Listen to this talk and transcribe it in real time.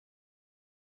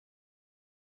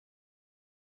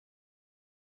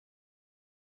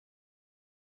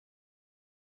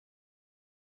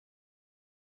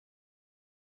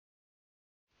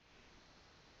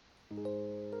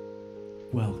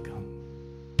Welcome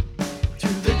to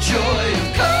the joy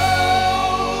of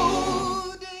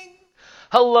coding.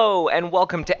 Hello, and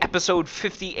welcome to episode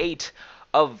 58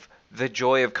 of The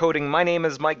Joy of Coding. My name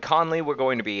is Mike Conley. We're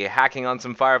going to be hacking on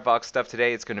some Firefox stuff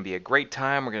today. It's going to be a great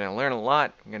time. We're going to learn a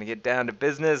lot. We're going to get down to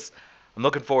business. I'm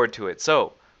looking forward to it.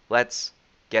 So, let's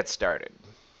get started.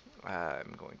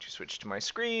 I'm going to switch to my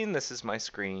screen. This is my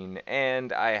screen,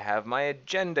 and I have my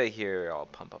agenda here. I'll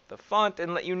pump up the font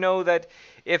and let you know that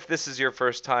if this is your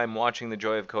first time watching The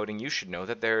Joy of Coding, you should know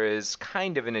that there is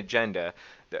kind of an agenda.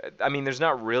 I mean, there's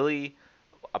not really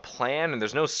a plan and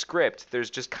there's no script. There's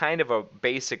just kind of a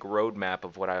basic roadmap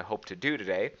of what I hope to do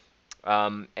today.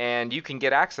 And you can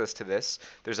get access to this.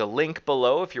 There's a link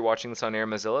below if you're watching this on Air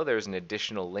Mozilla. There's an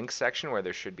additional link section where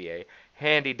there should be a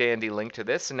handy dandy link to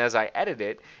this. And as I edit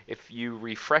it, if you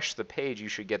refresh the page, you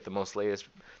should get the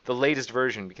latest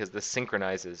version because this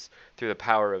synchronizes through the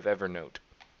power of Evernote.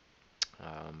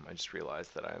 I just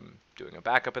realized that I'm doing a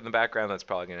backup in the background. That's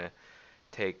probably going to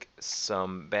take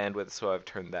some bandwidth, so I've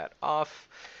turned that off.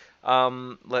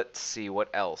 Let's see, what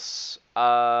else?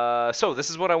 So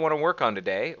this is what I want to work on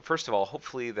today. First of all,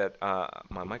 hopefully that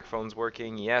my microphone's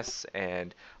working, yes,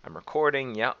 and I'm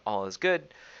recording, yeah, all is good.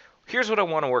 Here's what I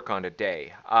want to work on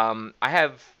today.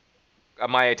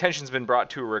 My attention's been brought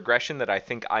to a regression that I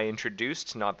think I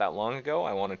introduced not that long ago.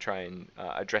 I want to try and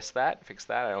address that, fix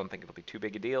that. I don't think it'll be too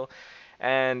big a deal.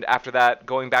 And after that,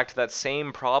 going back to that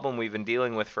same problem we've been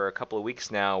dealing with for a couple of weeks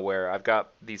now, where I've got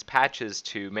these patches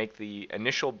to make the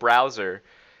initial browser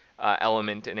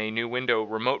element in a new window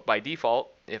remote by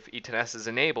default if E10S is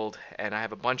enabled, and I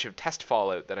have a bunch of test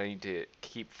fallout that I need to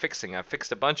keep fixing. I've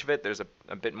fixed a bunch of it. There's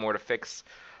a bit more to fix,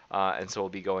 and so we'll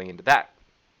be going into that.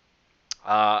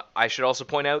 I should also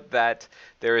point out that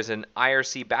there is an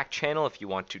IRC back channel if you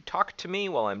want to talk to me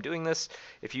while I'm doing this.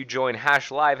 If you join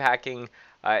 #livehacking,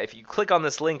 if you click on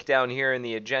this link down here in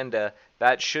the agenda,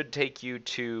 that should take you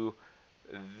to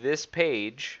this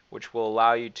page, which will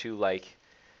allow you to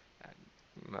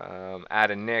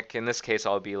add a nick. In this case,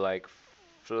 I'll be like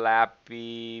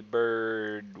Flappy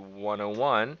Bird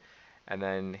 101, and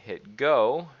then hit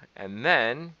go, and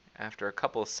then after a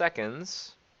couple of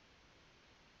seconds,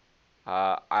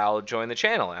 I'll join the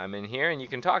channel. I'm in here, and you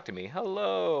can talk to me.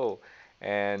 Hello,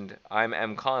 and I'm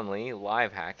M. Conley,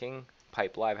 live hacking.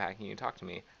 Pipe live hacking, you can talk to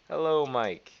me. Hello,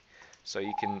 Mike. So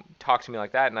you can talk to me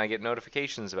like that, and I get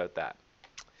notifications about that.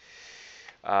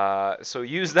 So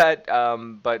use that,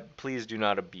 but please do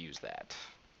not abuse that.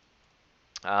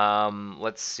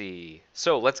 Let's see.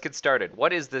 So let's get started.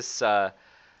 What is this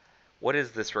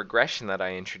regression that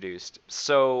I introduced?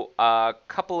 So a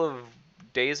couple of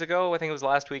days ago, I think it was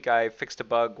last week, I fixed a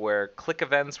bug where click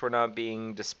events were not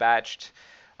being dispatched.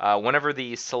 Whenever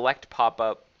the select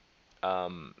pop-up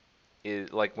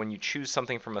is like when you choose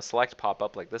something from a select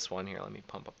pop-up like this one here. Let me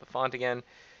pump up the font again.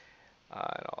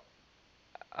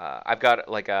 I've got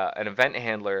like an event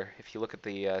handler. If you look at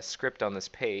the script on this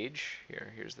page,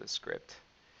 here's the script.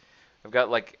 I've got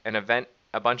like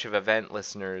a bunch of event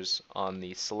listeners on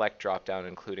the select dropdown,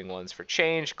 including ones for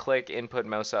change, click, input,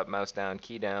 mouse up, mouse down,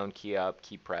 key up,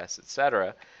 key press,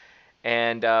 etc.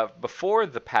 And before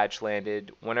the patch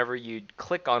landed, whenever you'd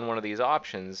click on one of these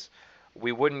options,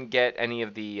 we wouldn't get any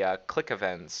of the click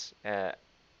events.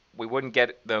 We wouldn't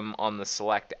get them on the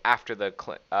select after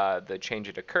the change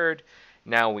had occurred.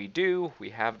 Now we do. We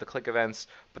have the click events.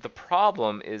 But the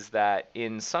problem is that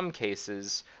in some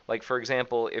cases, like for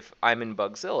example, if I'm in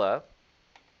Bugzilla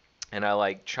and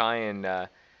I try and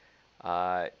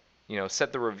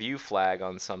set the review flag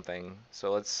on something.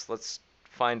 So let's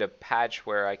find a patch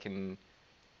where I can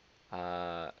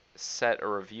set a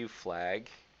review flag.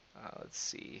 Let's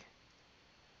see.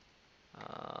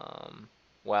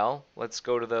 Well, let's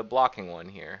go to the blocking one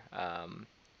here.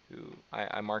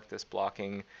 I marked this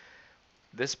blocking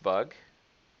this bug.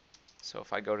 So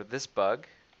if I go to this bug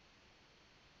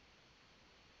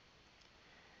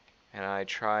and I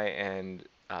try and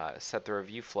set the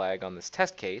review flag on this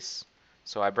test case,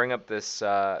 so I bring up this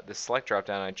this select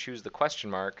dropdown, I choose the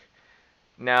question mark.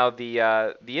 Now the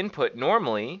input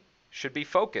normally should be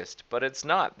focused, but it's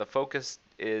not. The focus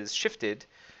is shifted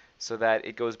so that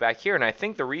it goes back here. And I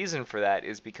think the reason for that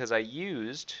is because I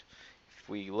used, if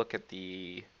we look at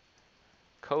the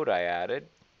code I added,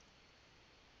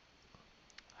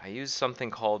 I used something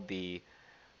called the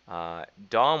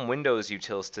DOM Windows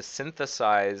utils to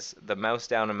synthesize the mouse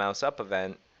down and mouse up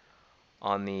event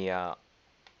on the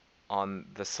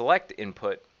select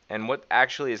input. And what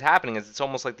actually is happening is it's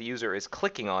almost like the user is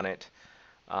clicking on it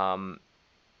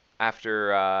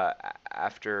after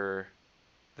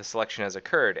the selection has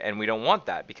occurred, and we don't want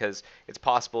that because it's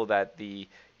possible that the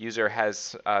user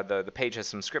has the page has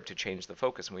some script to change the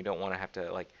focus, and we don't want to have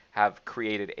to like have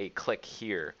created a click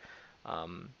here.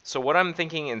 So what I'm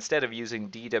thinking, instead of using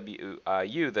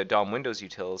DWU, the DOM Windows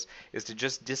utils, is to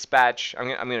just dispatch. I'm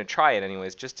gonna try it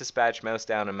anyways. Just dispatch mouse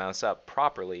down and mouse up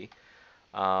properly.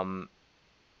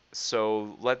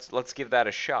 So let's give that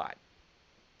a shot.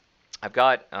 I've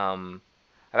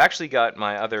actually got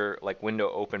my other like window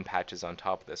open patches on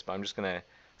top of this, but I'm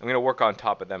gonna work on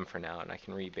top of them for now, and I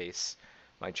can rebase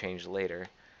my change later.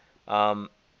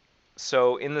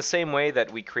 So in the same way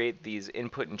that we create these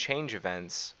input and change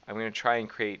events, I'm going to try and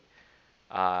create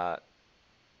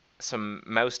some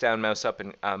mouse down, mouse up,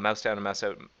 and mouse down and mouse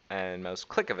out and mouse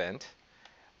click event.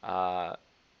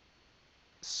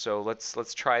 So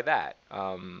let's try that.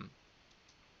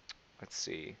 Let's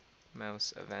see,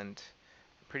 mouse event.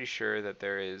 I'm pretty sure that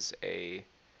there is an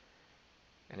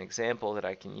example that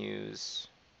I can use.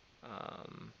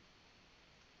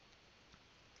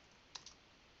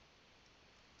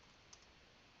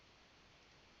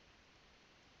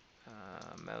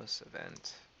 Mouse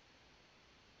event.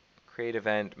 Create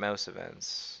event, mouse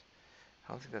events.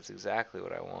 I don't think that's exactly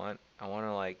what I want. I want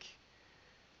to like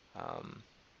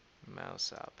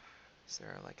mouse up. Is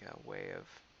there like a way of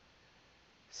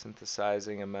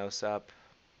synthesizing a mouse up?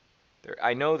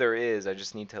 I know there is. I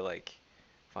just need to like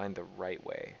find the right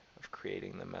way of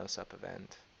creating the mouse up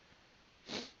event.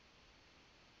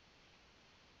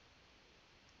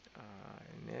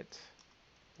 Init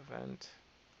event.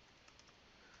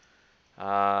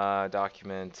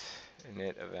 Document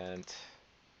init event.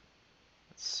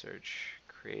 Let's search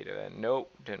create event.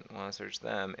 Nope, didn't want to search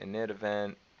them. Init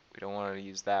event. We don't want to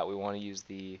use that. We want to use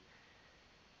the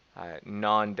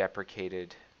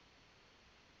non-deprecated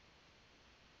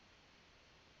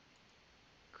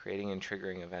creating and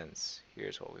triggering events.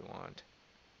 Here's what we want.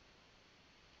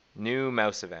 New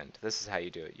mouse event. This is how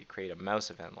you do it. You create a mouse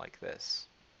event like this.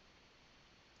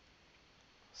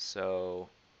 So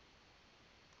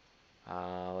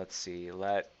let's see.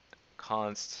 Let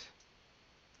const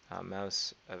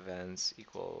mouse events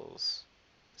equals,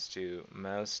 let's do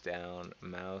mouse down,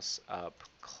 mouse up,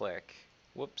 click.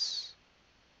 Whoops.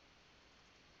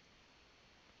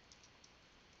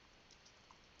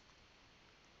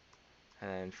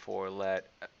 And for let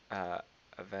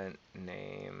event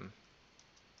name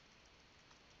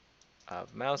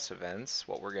of mouse events,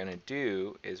 what we're going to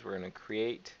do is we're going to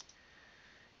create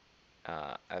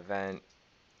event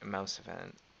mouse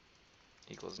event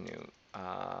equals new.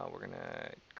 We're going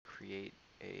to create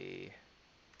a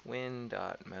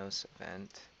win.mouse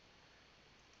event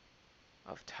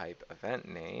of type event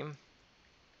name,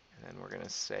 and then we're going to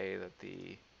say that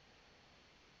the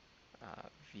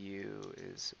view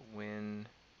is win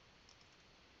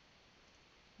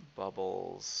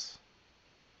bubbles.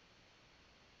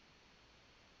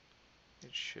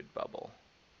 It should bubble.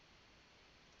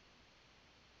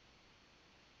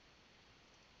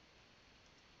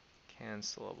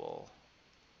 Cancelable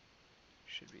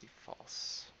should be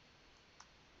false.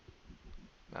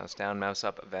 Mouse down, mouse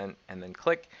up event, and then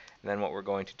click. And then what we're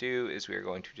going to do is we are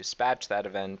going to dispatch that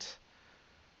event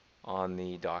on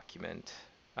the document,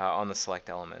 on the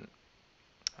select element.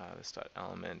 This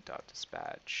element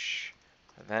dispatch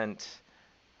event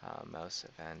mouse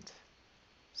event.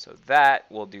 So that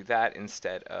will do that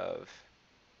instead of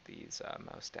these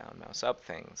mouse down, mouse up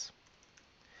things.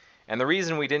 And the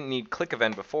reason we didn't need click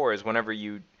event before is whenever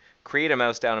you create a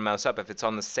mouse down and mouse up, if it's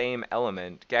on the same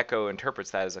element, Gecko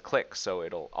interprets that as a click, so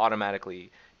it'll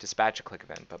automatically dispatch a click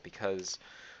event. But because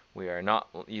we are not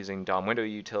using DOM window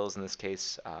utils in this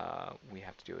case, we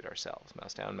have to do it ourselves.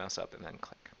 Mouse down, mouse up, and then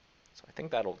click. So I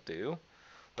think that'll do.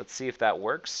 Let's see if that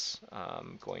works.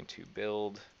 I'm going to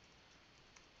build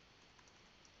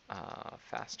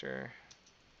faster.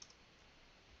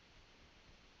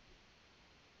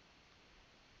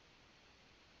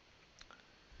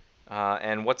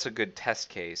 And what's a good test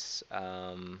case?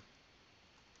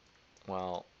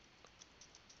 Well,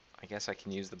 I guess I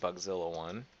can use the Bugzilla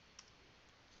one,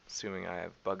 assuming I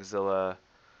have Bugzilla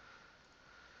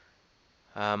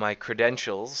my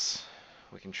credentials.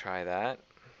 We can try that.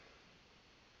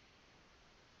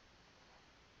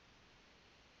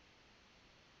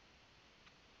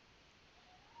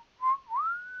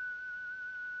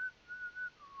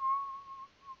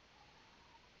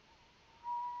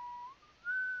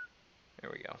 There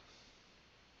we go.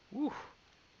 Woo,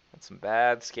 that's some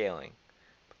bad scaling,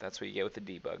 but that's what you get with the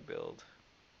debug build.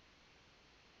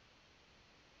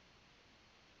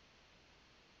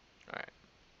 All right,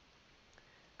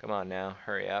 come on now,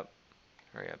 hurry up,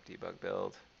 debug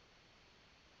build.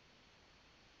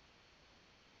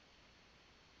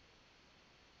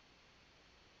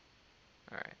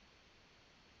 All right,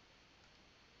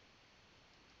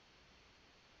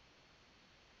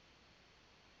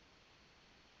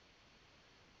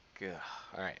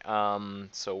 All right.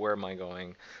 So where am I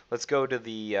going? Let's go to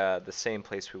the same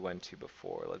place we went to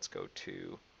before. Let's go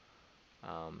to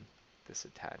this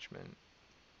attachment.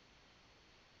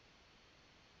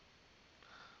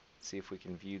 See if we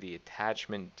can view the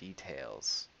attachment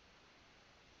details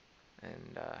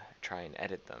and try and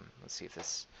edit them. Let's see if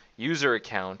this user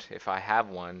account, if I have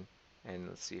one, and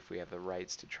let's see if we have the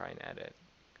rights to try and edit.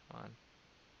 Come on.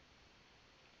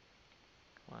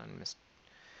 Come on,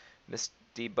 Miss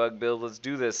Debug Build, let's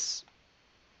do this.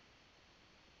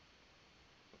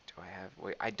 Do I have,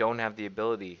 wait, I don't have the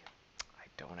ability. I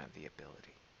don't have the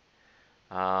ability.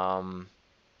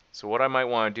 So what I might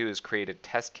want to do is create a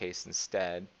test case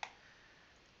instead.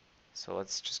 So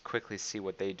let's just quickly see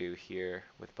what they do here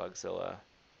with Bugzilla.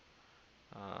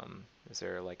 Is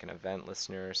there like an event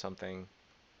listener or something?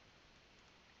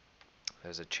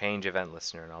 There's a change event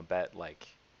listener, and I'll bet like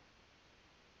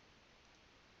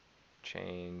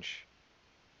change,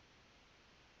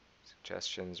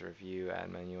 suggestions, review,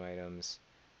 add menu items,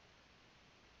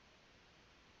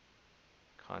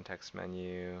 context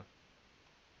menu,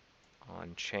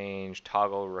 on change,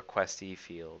 toggle requestee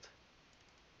field.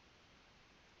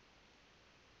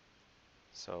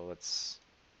 So let's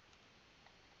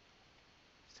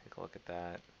take a look at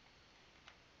that.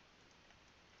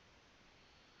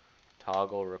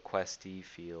 Toggle requestee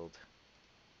field.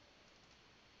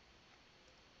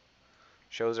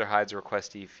 Shows or hides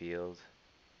requestee field.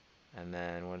 And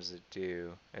then what does it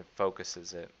do? It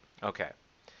focuses it. Okay.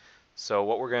 So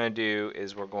what we're going to do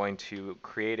is we're going to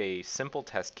create a simple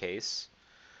test case.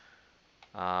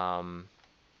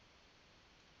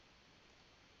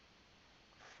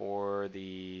 For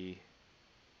the,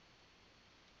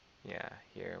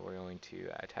 here we're going to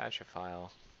attach a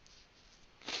file.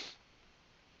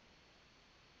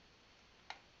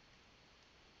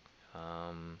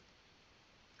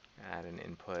 Add an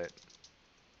input.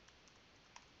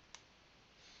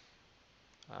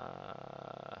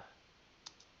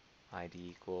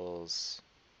 ID equals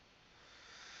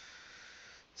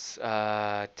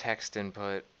text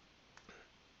input.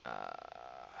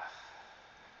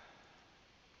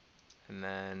 And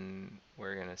then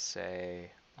we're going to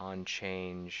say on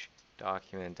change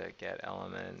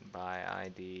document.getElement by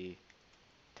ID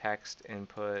text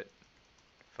input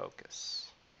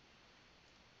focus.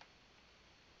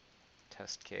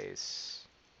 Test case,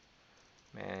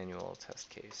 manual test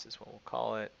case is what we'll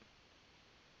call it.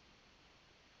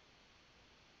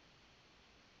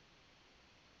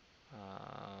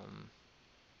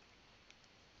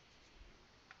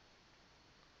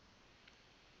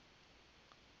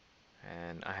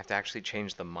 And I have to actually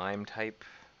change the MIME type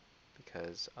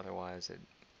because otherwise it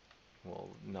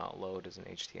will not load as an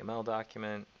HTML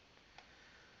document.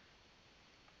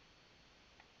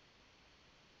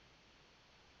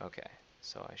 Okay,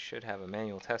 so I should have a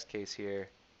manual test case here.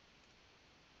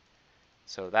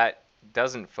 So that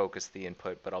doesn't focus the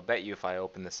input, but I'll bet you if I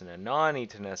open this in a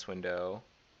non-e2nes window,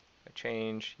 I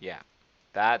change, yeah,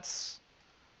 that's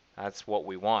what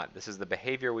we want. This is the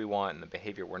behavior we want and the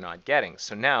behavior we're not getting.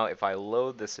 So now if I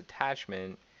load this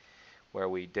attachment where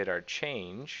we did our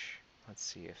change, let's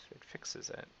see if it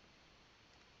fixes it.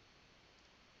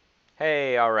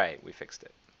 Hey, all right, we fixed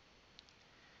it.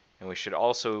 And we should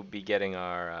also be getting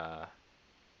our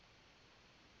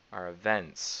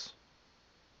events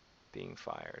being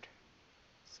fired.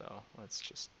 So let's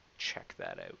just check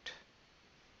that out.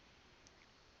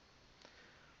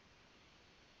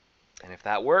 And if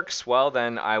that works, well,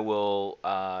 then I will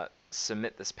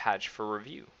submit this patch for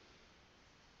review.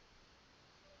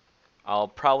 I'll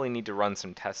probably need to run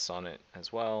some tests on it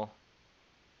as well.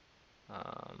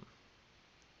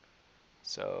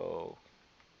 So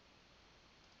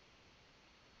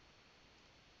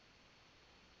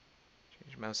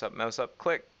change mouse up,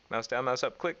 click. Mouse down, mouse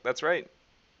up, click. That's right.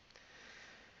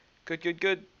 Good, good,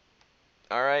 good.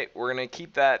 All right, we're going to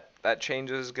keep that. That change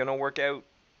is going to work out,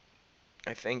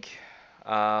 I think.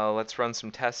 Let's run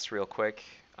some tests real quick.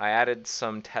 I added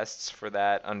some tests for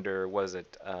that under, was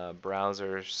it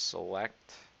browser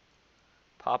select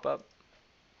pop-up?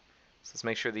 So let's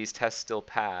make sure these tests still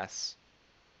pass.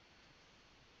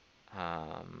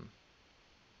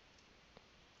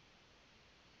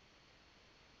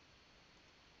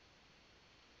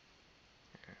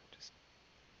 Just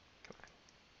come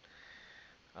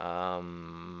on.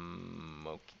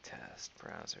 Moki test,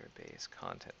 browser base,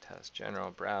 content test,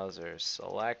 general browser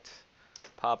select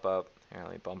pop-up. Here,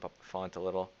 let me bump up the font a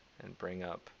little and bring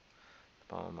up the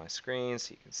bottom of my screen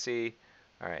so you can see.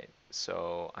 All right,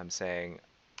 so I'm saying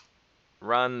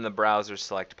run the browser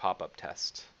select pop-up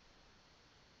test.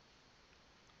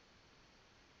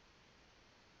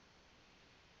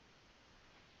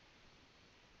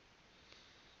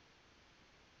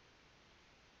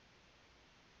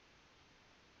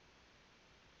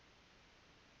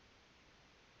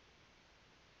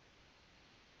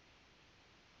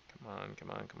 Come on,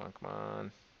 come on, come on, come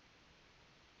on.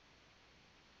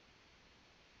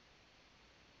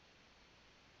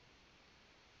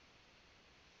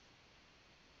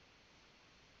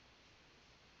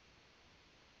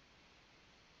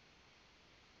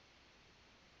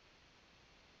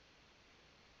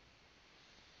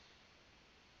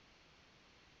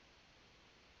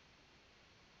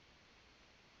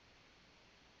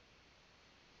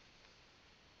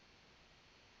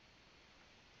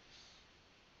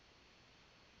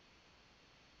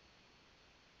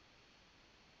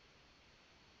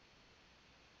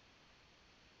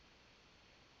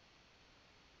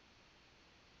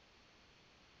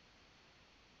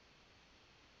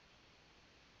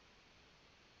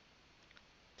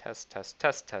 Test, test,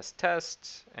 test, test,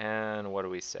 test. And what do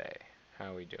we say?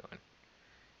 How are we doing?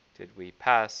 Did we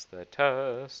pass the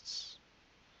tests?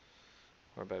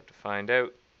 We're about to find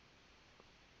out.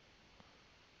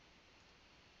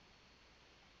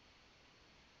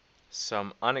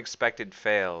 Some unexpected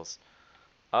fails.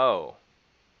 Oh.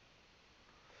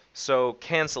 So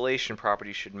cancellation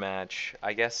property should match.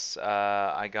 I guess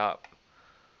I got,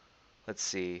 let's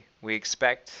see. We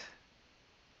expect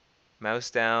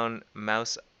mouse down,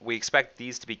 mouse, we expect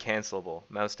these to be cancelable.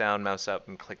 Mouse down, mouse up,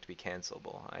 and click to be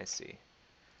cancelable. I see.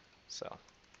 So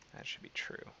that should be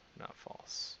true, not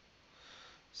false.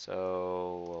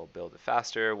 So we'll build it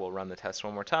faster. We'll run the test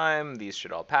one more time. These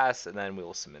should all pass, and then we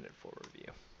will submit it for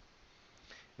review.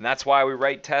 And that's why we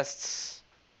write tests.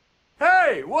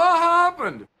 Hey, what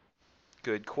happened?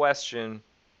 Good question.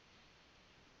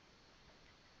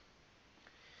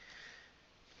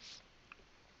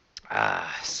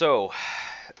 So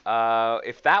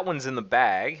if that one's in the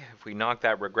bag, if we knock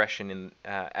that regression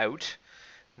out,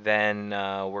 then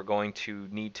we're going to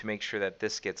need to make sure that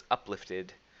this gets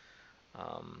uplifted.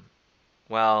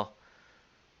 Well,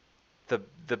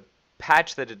 the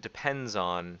patch that it depends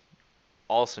on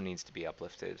also needs to be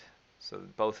uplifted. So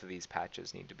both of these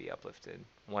patches need to be uplifted.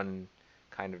 One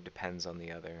kind of depends on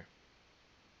the other.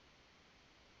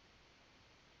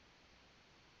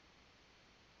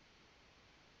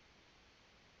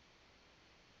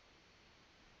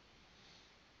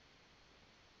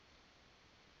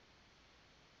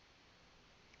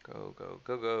 Go, go,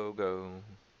 go, go, go.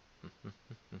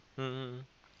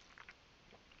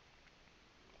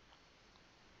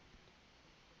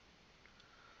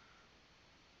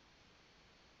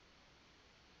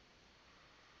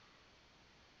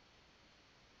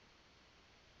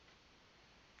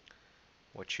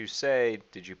 What you say?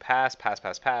 Did you pass? Pass,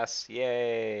 pass, pass.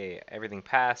 Yay! Everything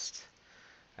passed.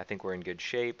 I think we're in good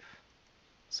shape.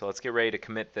 So let's get ready to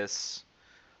commit this.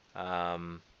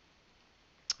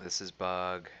 This is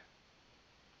bug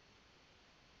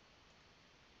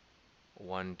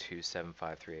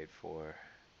 1275384.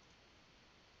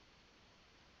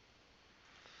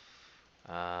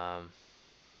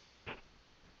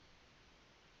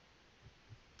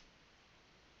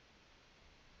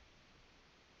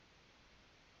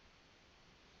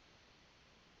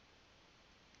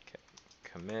 Okay,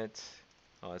 commit.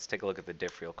 Oh, let's take a look at the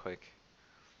diff real quick.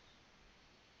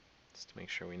 Just to make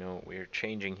sure we know what we're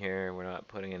changing here. We're not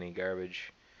putting any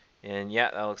garbage in.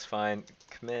 Yeah, that looks fine.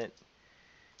 Commit.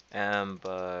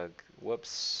 Bug,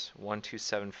 whoops,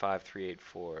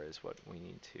 1275384 is what we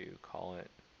need to call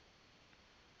it.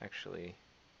 Actually,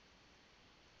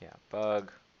 yeah,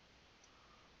 bug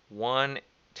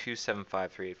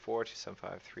 1275384,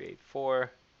 275384.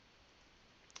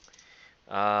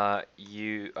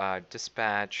 You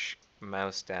dispatch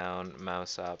mouse down,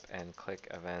 mouse up, and click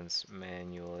events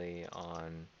manually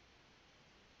on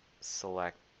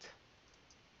select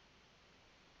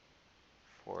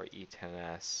for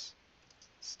E10S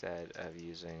instead of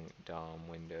using DOM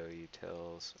window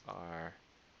utils are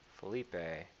Felipe.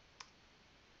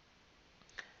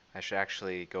 I should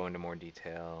actually go into more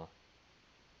detail.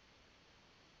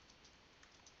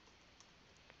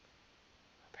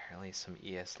 Apparently some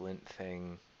ESLint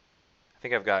thing. I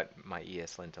think I've got my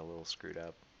ESLint a little screwed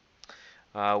up.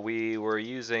 We were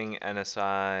using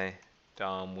NSI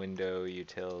DOM window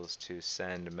utils to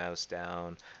send mouse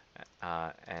down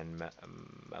and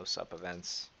mouse up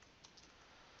events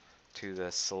to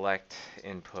the select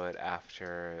input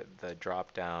after the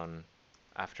drop down,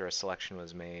 after a selection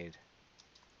was made.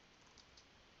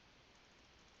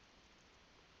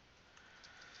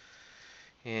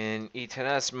 In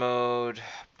E10S mode,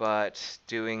 but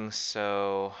doing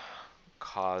so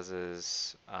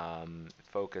causes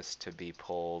focus to be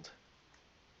pulled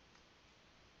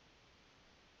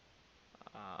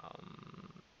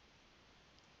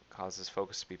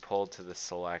to the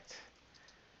select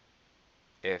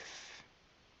if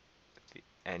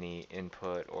any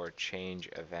input or change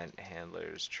event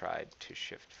handlers tried to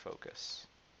shift focus.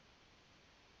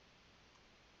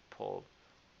 Pull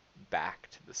back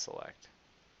to the select.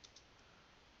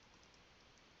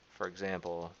 For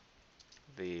example,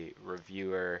 the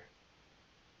reviewer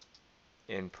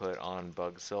input on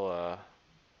Bugzilla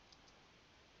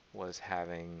was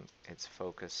having its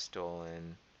focus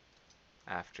stolen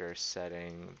after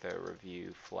setting the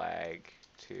review flag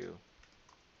to,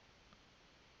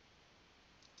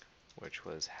 which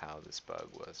was how this bug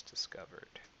was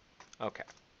discovered. Okay,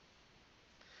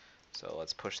 so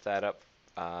let's push that up.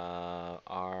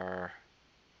 Our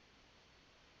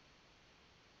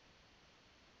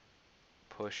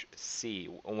push C.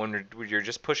 When you're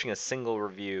just pushing a single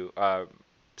review,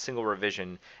 single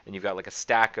revision, and you've got like a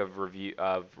stack of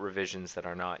revisions that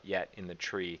are not yet in the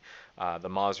tree, the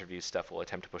Moz review stuff will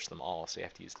attempt to push them all. So you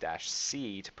have to use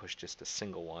 -C to push just a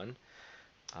single one.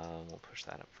 We'll push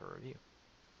that up for review.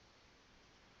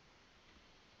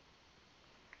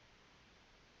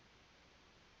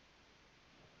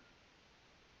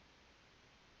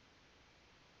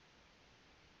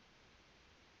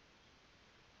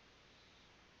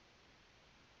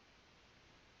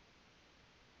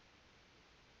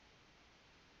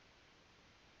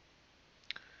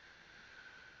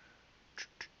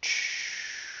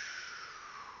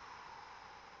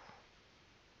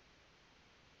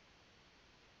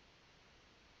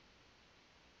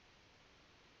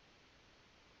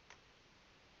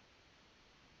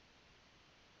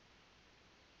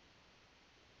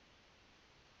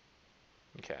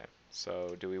 Okay,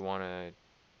 so do we want to,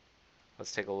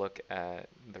 let's take a look at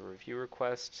the review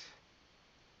request.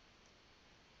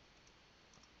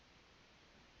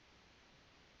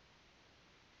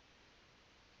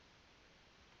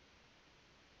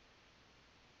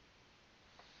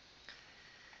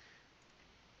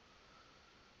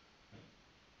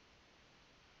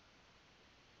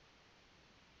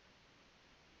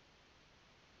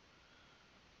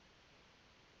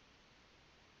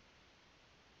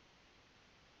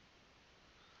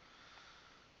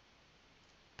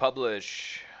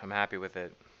 Publish. I'm happy with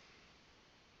it.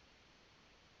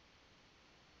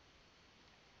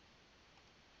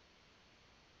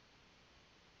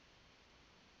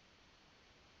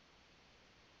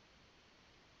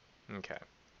 Okay,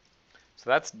 so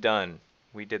that's done.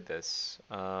 We did this.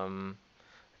 I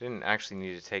didn't actually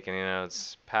need to take any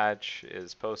notes. Patch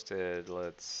is posted.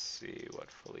 Let's see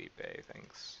what Felipe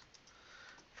thinks.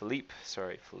 Philippe,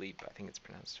 sorry, Philippe. I think it's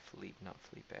pronounced Philippe, not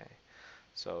Felipe.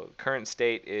 So current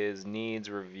state is needs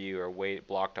review or wait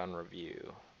blocked on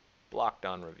review. Blocked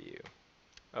on review.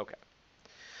 Okay.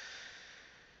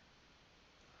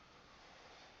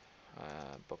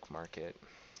 Bookmark it.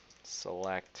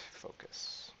 Select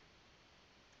focus.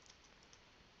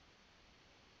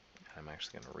 I'm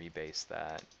actually going to rebase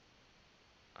that.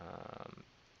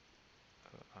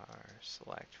 Our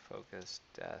select focus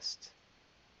dest.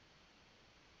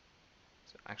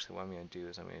 So actually what I'm going to do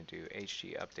is I'm going to do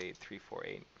HG update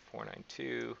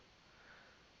 348492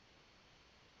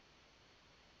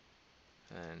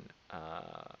 and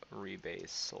rebase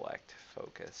select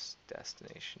focus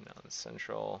destination on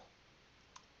central.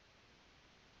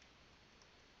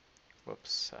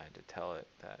 Whoops, I had to tell it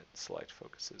that select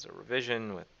focus is a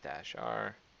revision with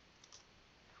 -R.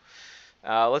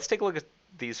 Let's take a look at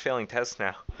these failing tests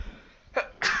now.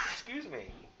 Excuse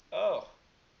me. Oh.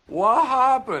 What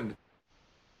happened?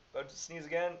 About to sneeze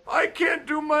again? I can't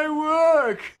do my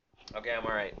work. Okay, I'm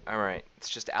alright. I'm alright. It's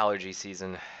just allergy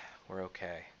season. We're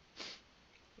okay.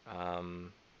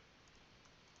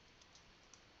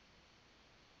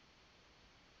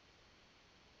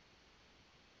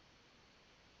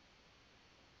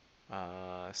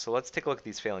 So let's take a look at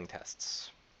these failing tests.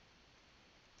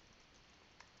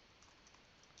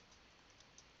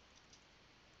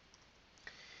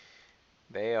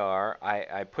 They are,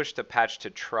 I pushed a patch to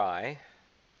try,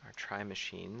 our try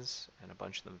machines, and a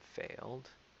bunch of them failed.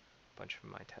 A bunch of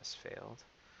my tests failed.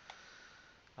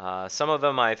 Some of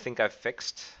them I think I've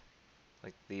fixed,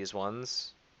 like these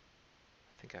ones.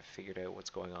 I think I've figured out what's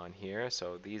going on here.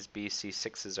 So these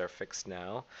BC6s are fixed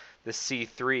now. This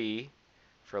C3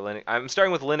 for Linux, I'm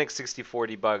starting with Linux 64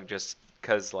 debug just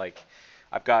because like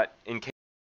I've got in case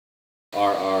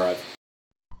RR.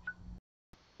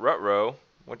 Rutro,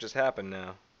 what just happened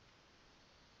now?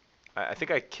 I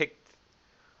think I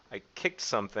kicked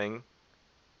something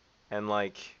and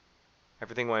like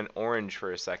everything went orange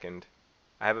for a second.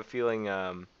 I have a feeling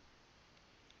I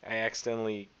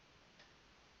accidentally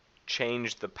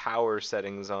changed the power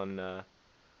settings on the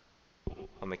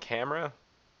camera.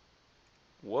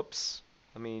 Whoops.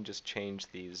 Let me just change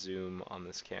the zoom on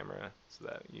this camera so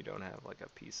that you don't have like a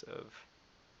piece of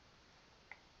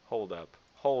Hold up.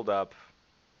 Hold up.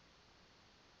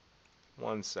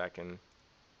 1 second.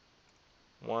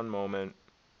 1 moment.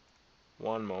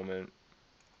 1 moment.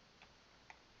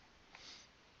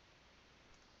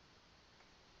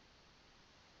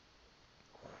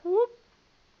 Whoop.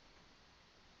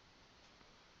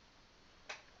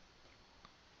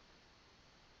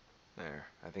 There.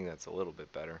 I think that's a little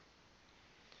bit better.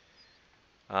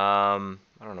 I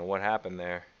don't know what happened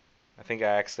there. I think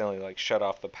I accidentally like shut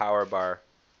off the power bar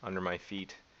under my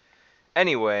feet.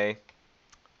 Anyway,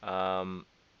 so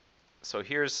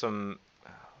here's some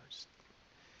just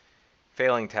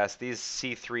failing tests. These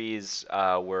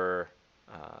C3s were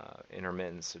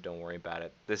intermittent, so don't worry about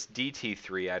it. This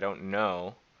DT3, I don't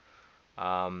know.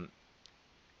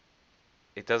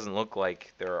 It doesn't look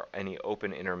like there are any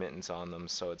open intermittents on them,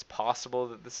 so it's possible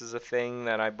that this is a thing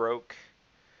that I broke.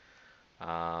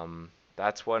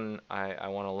 That's one I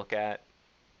want to look at.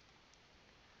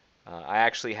 I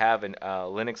actually have a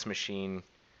Linux machine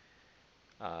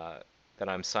that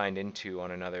I'm signed into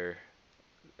on another.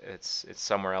 It's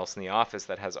somewhere else in the office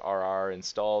that has RR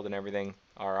installed and everything.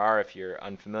 RR, if you're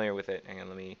unfamiliar with it. Hang on,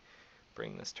 let me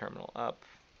bring this terminal up.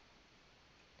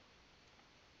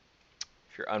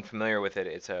 If you're unfamiliar with it,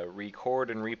 it's a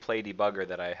record and replay debugger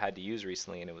that I had to use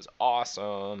recently, and it was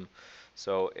awesome.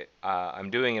 So I'm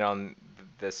doing it on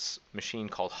this machine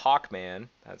called Hawkman.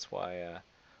 That's why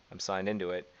I'm signed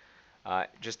into it,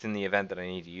 just in the event that I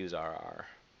need to use RR.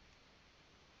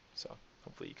 So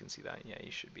hopefully you can see that. Yeah,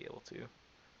 you should be able to.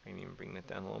 I can even bring that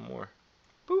down a little more.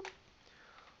 Boop.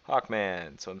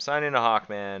 Hawkman. So I'm signed into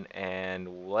Hawkman,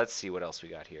 and let's see what else we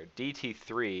got here.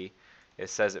 DT3. It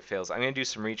says it fails. I'm going to do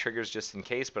some retriggers just in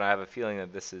case, but I have a feeling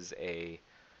that this is a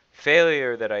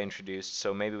failure that I introduced,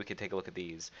 so maybe we could take a look at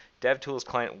these. DevTools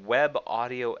Client Web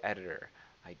Audio Editor.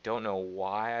 I don't know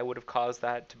why I would have caused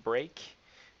that to break,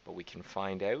 but we can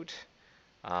find out.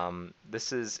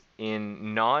 This is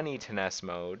in non-ETNS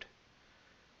mode,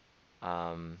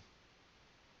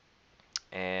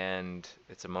 and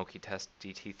it's a Moki Test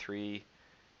DT3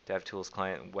 DevTools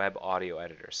Client Web Audio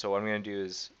Editor. So what I'm going to do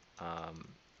is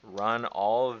run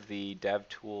all of the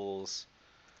DevTools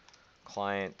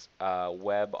Client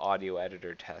Web Audio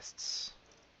Editor tests,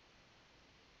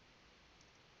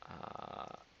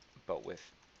 but with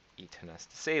ETNS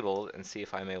disabled, and see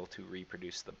if I'm able to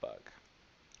reproduce the bug,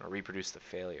 or reproduce the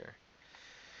failure.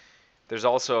 There's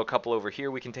also a couple over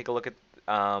here we can take a look at.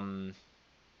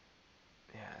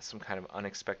 Yeah, some kind of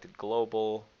unexpected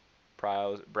global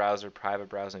browser, private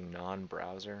browsing,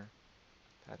 non-browser.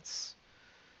 That's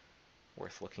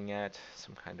worth looking at.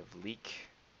 Some kind of leak.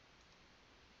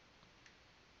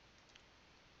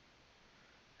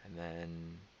 And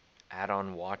then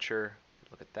add-on watcher,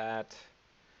 look at that.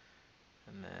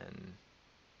 And then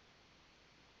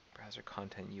browser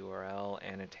content URL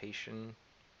annotation,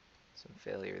 some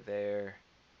failure there.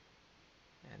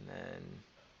 And then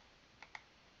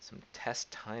some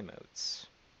test timeouts.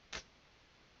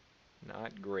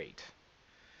 Not great.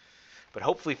 But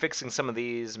hopefully fixing some of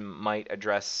these might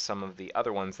address some of the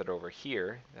other ones that are over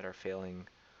here that are failing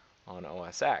on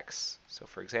OS X. So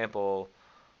for example,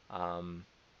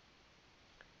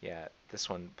 yeah, this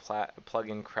one,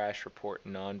 plugin crash report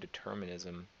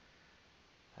non-determinism.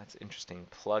 That's interesting.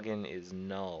 Plugin is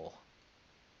null.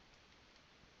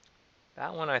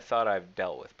 That one I thought I've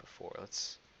dealt with before.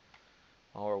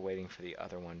 While we're waiting for the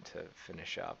other one to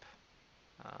finish up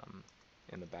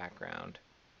in the background.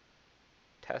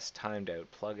 Test timed out,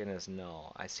 plugin is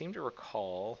null. I seem to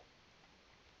recall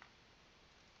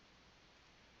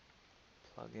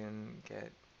plugin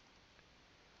get.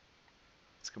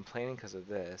 It's complaining because of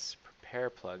this.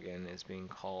 Prepare plugin is being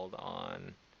called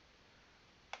on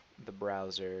the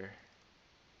browser.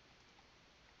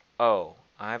 Oh,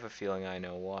 I have a feeling I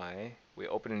know why. We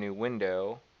open a new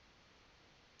window.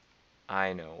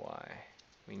 I know why.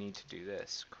 We need to do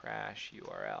this. Crash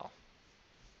URL.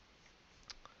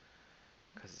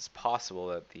 Because it's possible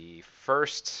that the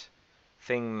first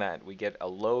thing that we get a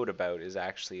load about is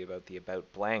actually about the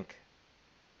about blank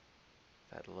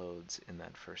that loads in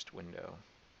that first window.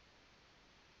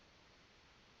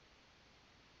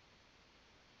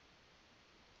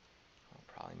 I'll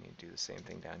probably need to do the same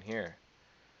thing down here.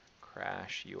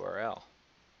 Crash URL.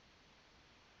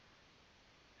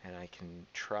 And I can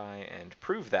try and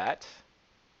prove that.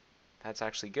 That's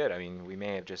actually good. I mean, we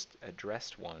may have just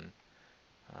addressed one.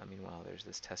 Meanwhile, there's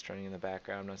this test running in the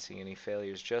background. Not seeing any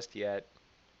failures just yet.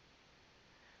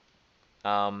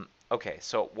 Okay,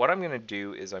 so what I'm going to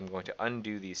do is I'm going to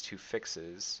undo these two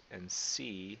fixes and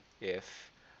see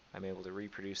if I'm able to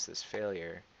reproduce this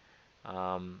failure.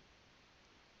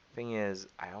 Thing is,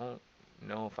 I don't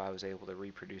know if I was able to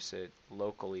reproduce it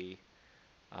locally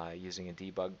using a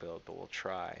debug build, but we'll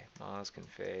try.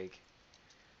 Mozconfig,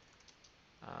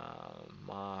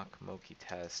 mock, moki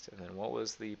test, and then what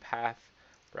was the path?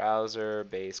 Browser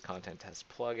base content test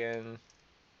plugin,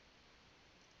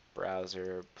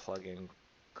 browser plugin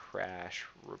crash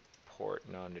report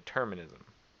non-determinism.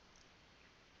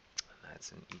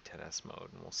 That's in E10S mode,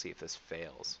 and we'll see if this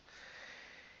fails.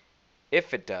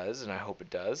 If it does, and I hope it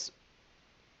does,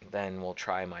 then we'll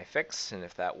try my fix, and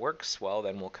if that works, well,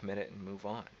 then we'll commit it and move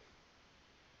on.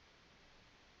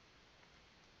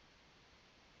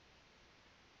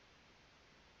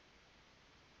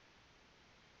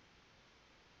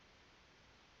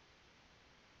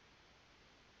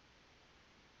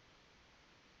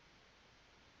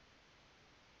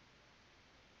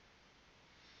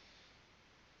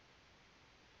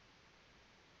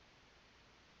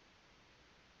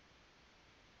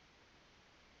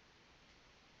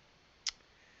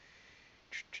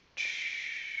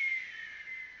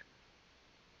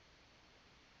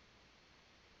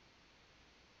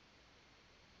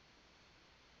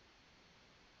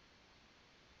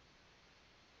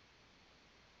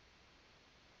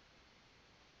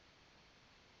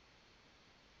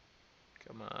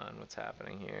 Come on, what's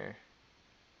happening here?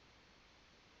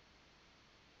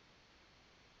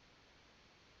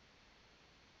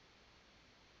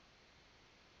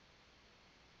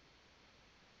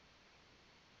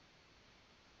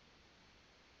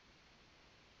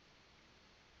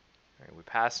 All right, we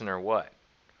passing or what?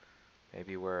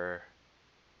 Maybe we're...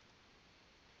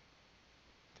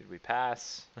 Did we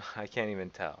pass? I can't even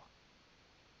tell.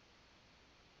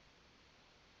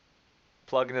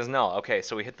 Plugin is null. Okay,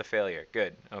 so we hit the failure.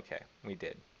 Good. Okay, we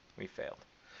did. We failed.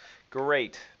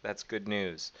 Great. That's good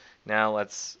news. Now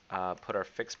let's put our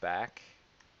fix back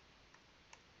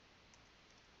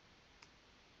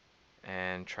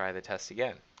and try the test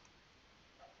again.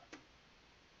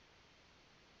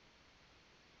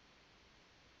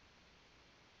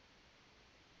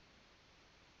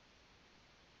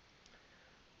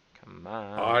 Come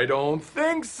on. I don't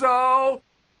think so.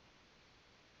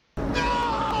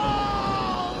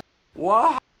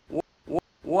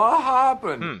 What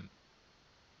happened?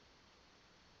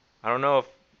 I don't know if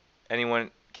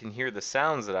anyone can hear the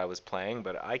sounds that I was playing,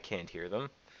 but I can't hear them.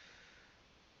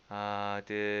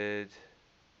 Did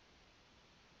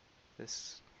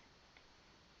this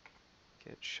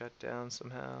get shut down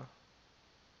somehow?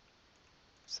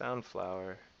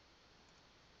 Soundflower.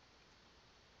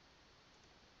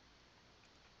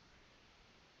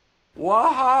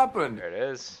 What happened? There it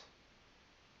is.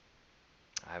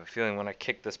 I have a feeling when I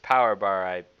kicked this power bar,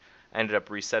 I ended up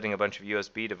resetting a bunch of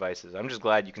USB devices. I'm just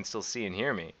glad you can still see and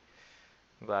hear me.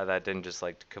 I'm glad that didn't just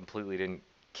like completely didn't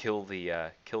kill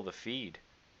the feed.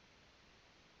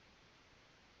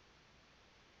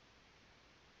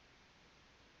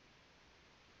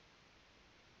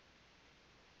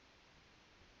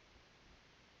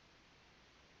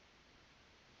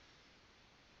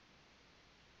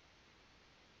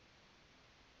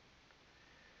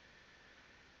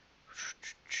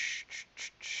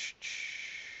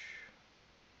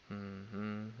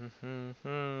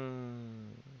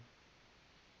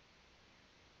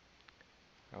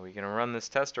 Are we gonna run this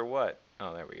test or what?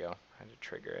 Oh, there we go. I had to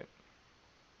trigger it.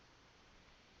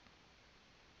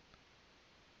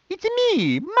 It's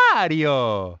me,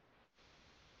 Mario!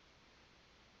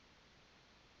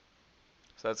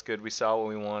 So that's good. We saw what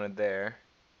we wanted there.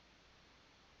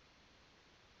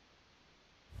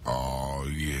 Oh,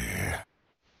 yeah.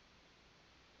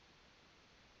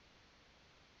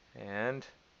 And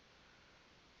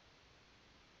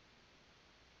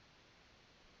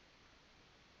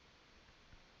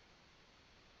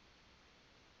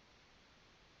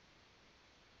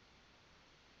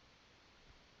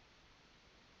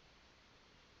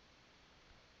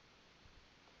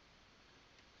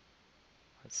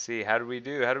let's see. How did we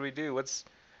do? How did we do? What's...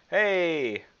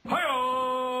 Hey!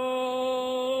 Hi-oh!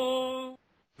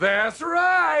 That's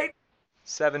right!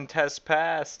 7 tests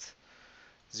passed.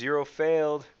 0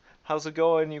 failed. How's it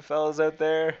going, you fellas out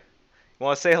there? You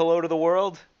want to say hello to the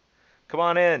world? Come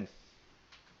on in.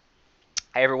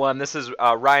 Hey everyone, this is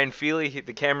Ryan Feely.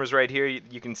 The camera's right here.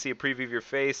 You can see a preview of your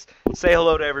face. Say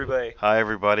hello to everybody. Hi,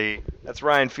 everybody. That's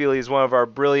Ryan Feely. He's one of our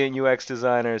brilliant UX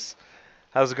designers.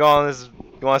 How's it going?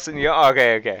 You want to sit in your...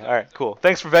 Okay. All right, cool.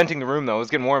 Thanks for venting the room, though. It was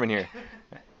getting warm in here.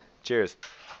 Cheers.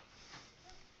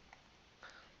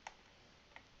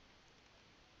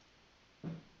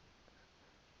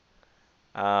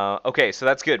 Okay, so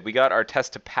that's good. We got our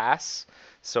test to pass.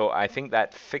 So I think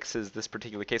that fixes this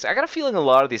particular case. I got a feeling a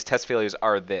lot of these test failures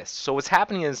are this. So what's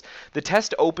happening is the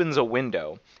test opens a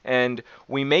window, and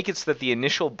we make it so that the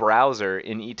initial browser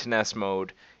in E10S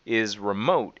mode is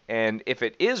remote. And if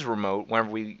it is remote, whenever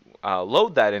we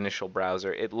load that initial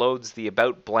browser, it loads the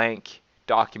about blank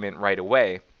document right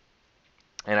away.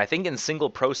 And I think in single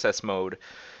process mode,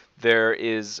 there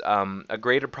is a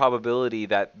greater probability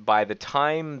that by the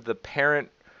time the parent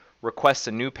requests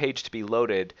a new page to be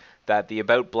loaded, that the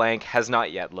about blank has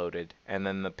not yet loaded, and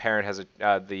then the parent has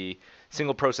the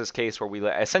single process case where we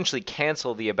essentially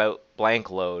cancel the about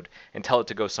blank load and tell it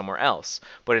to go somewhere else.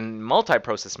 But in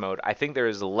multi-process mode, I think there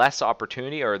is less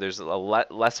opportunity, or there's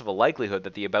less of a likelihood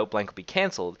that the about blank will be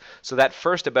canceled. So that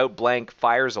first about blank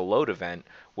fires a load event,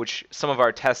 which some of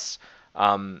our tests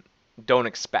don't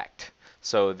expect.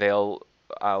 So they'll,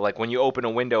 like when you open a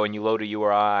window and you load a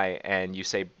URI and you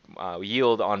say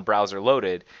yield on browser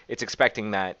loaded, it's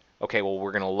expecting that, okay, well,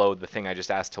 we're going to load the thing I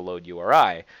just asked to load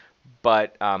URI.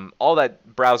 But all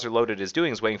that browser loaded is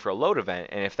doing is waiting for a load event.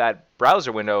 And if that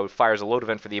browser window fires a load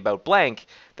event for the about blank,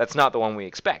 that's not the one we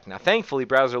expect. Now, thankfully,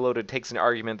 browser loaded takes an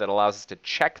argument that allows us to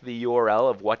check the URL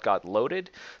of what got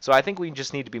loaded. So I think we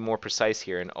just need to be more precise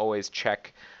here and always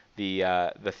check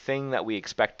the thing that we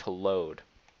expect to load.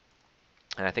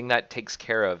 And I think that takes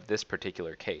care of this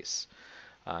particular case,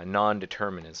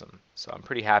 non-determinism. So I'm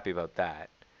pretty happy about that.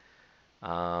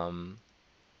 And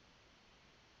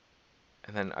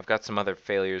then I've got some other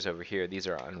failures over here. These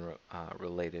are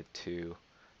unrelated to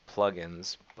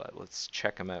plugins, but let's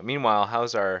check them out. Meanwhile,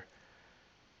 how's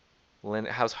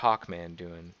Hawkman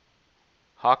doing?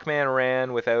 Hawkman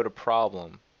ran without a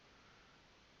problem.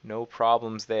 No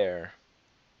problems there.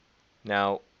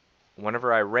 Now,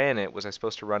 whenever I ran it, was I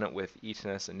supposed to run it with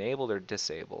ETNS enabled or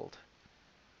disabled?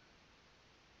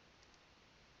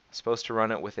 I'm supposed to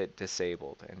run it with it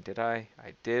disabled. And did I?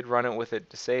 I did run it with it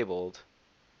disabled.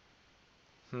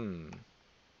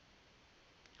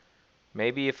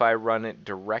 Maybe if I run it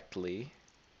directly,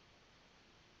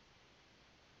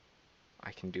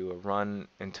 I can do a run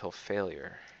until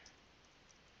failure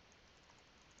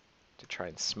to try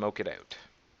and smoke it out.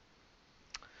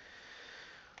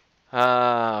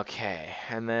 Okay,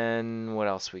 and then what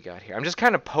else we got here? I'm just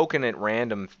kind of poking at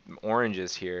random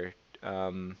oranges here.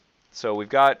 So we've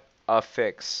got a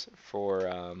fix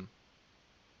for,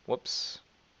 whoops.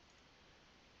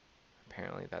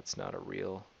 Apparently that's not a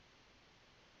real.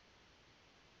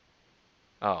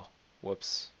 Oh,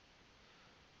 whoops.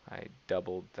 I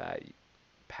doubled that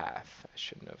path. I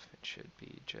shouldn't have. It should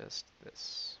be just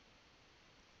this.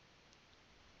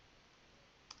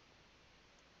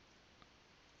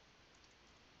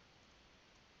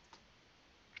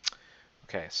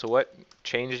 Okay, so what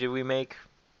change did we make?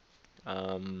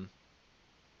 We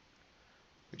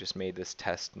just made this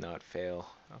test not fail.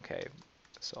 Okay,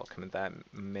 so I'll come at that.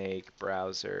 Make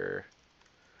browser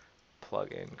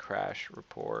plugin crash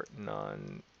report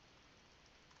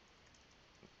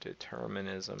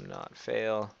non-determinism not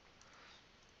fail.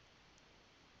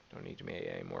 Don't need to be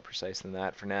any more precise than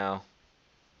that for now.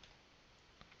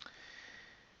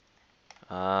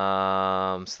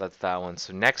 So that's that one.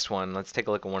 So next one, let's take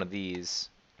a look at one of these.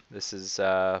 This is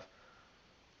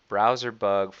browser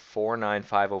bug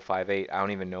 495058. I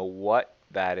don't even know what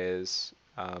that is,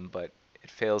 but it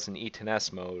fails in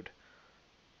ETNS mode.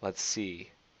 Let's see.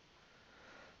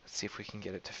 Let's see if we can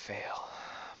get it to fail.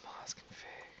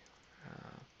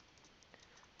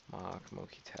 Mock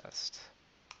Moki test.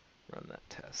 Run that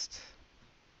test.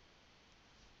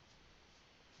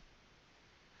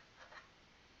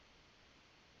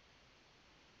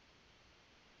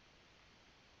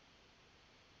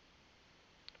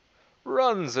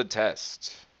 Runs a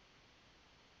test.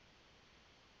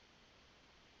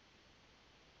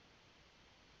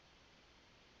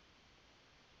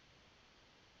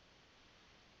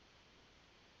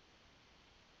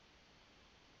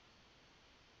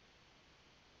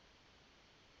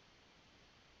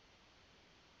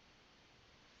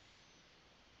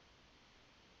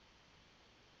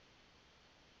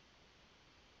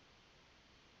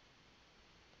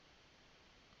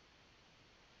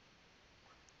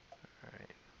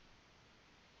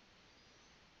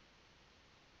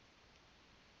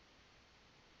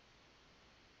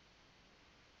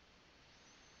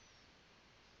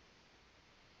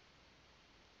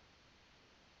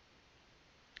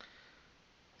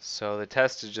 So the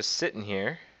test is just sitting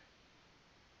here.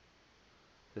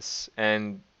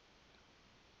 And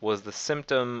was the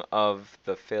symptom of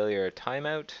the failure a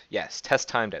timeout? Yes, test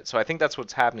timed out. So I think that's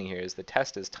what's happening here is the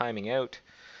test is timing out.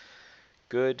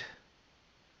 Good.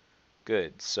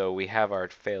 Good. So we have our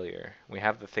failure. We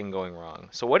have the thing going wrong.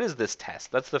 So what is this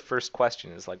test? That's the first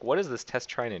question, is like, what is this test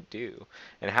trying to do?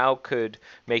 And how could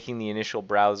making the initial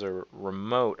browser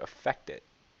remote affect it?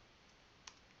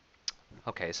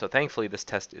 Okay, so thankfully this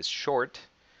test is short.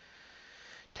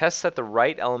 Tests that the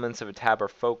right elements of a tab are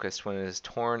focused when it is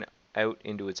torn out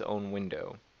into its own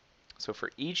window. So for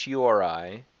each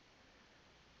URI,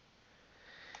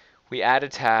 we add a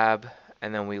tab,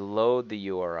 and then we load the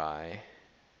URI,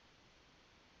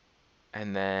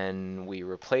 and then we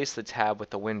replace the tab with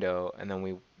the window, and then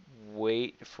we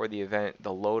wait for the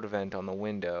load event on the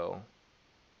window.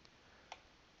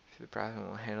 The browser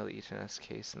will handle the Ethernet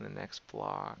case in the next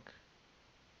block.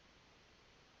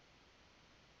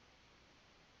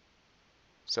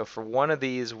 So for one of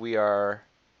these, we are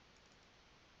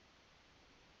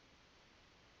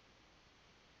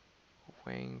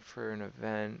waiting for an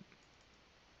event.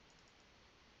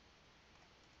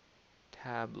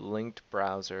 Tab linked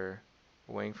browser.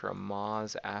 We're waiting for a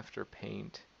Moz after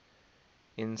paint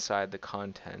inside the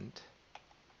content.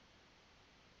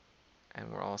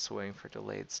 And we're also waiting for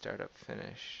delayed startup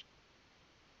finish.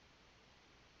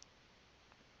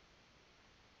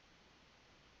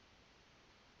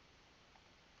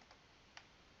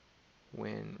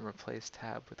 When replace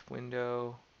tab with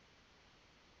window.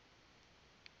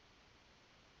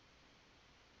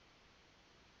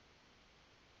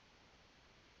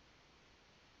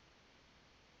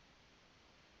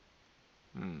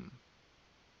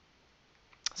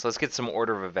 So let's get some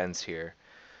order of events here.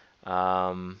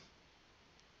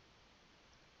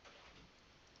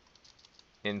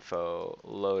 Info,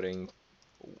 loading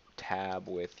tab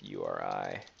with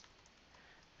URI.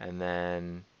 And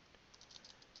then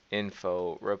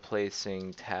info,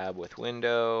 replacing tab with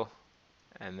window.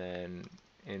 And then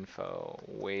info,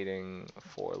 waiting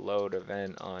for load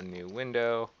event on new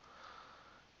window.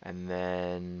 And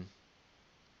then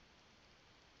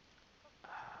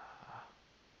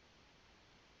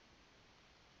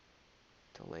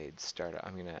delayed startup.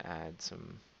 I'm going to add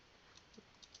some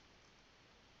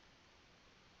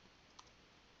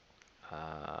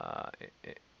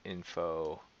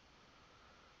info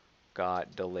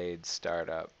got delayed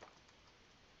startup.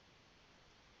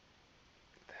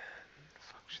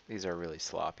 These are really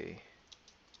sloppy.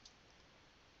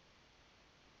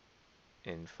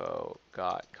 Info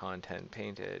got content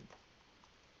painted.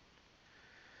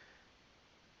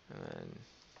 And then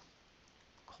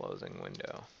closing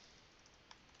window.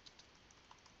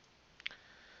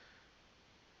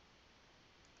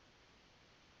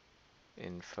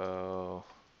 Info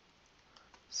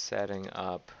setting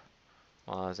up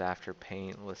Moz after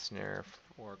paint listener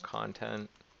for content.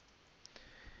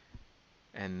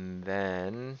 And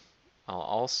then I'll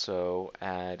also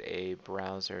add a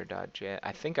browser.js.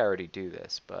 I think I already do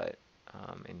this, but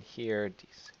in here,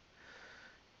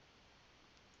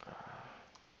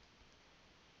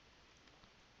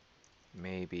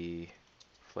 maybe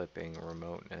flipping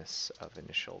remoteness of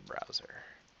initial browser.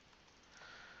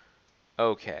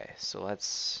 Okay, so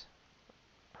let's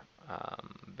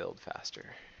build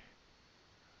faster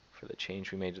for the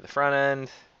change we made to the front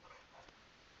end.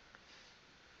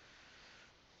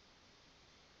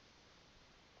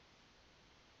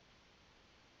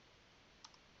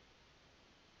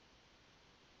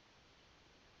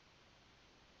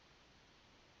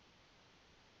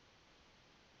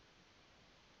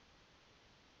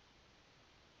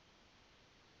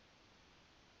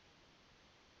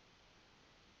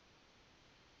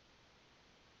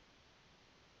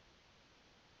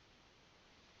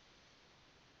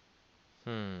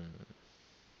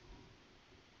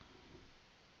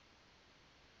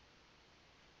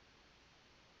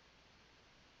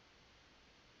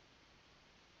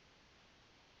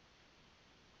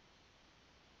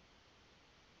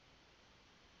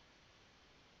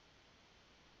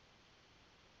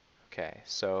 Okay,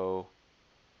 so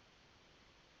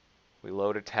we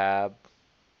load a tab,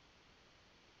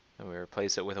 and we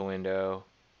replace it with a window.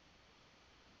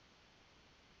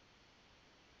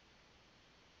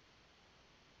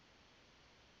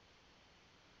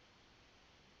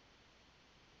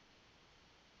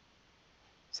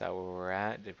 Is that where we're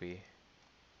at? Did we?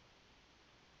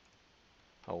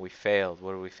 Oh, we failed.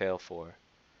 What did we fail for?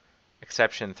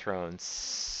 Exception thrown.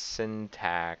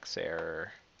 Syntax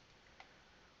error.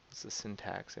 What's the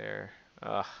syntax error?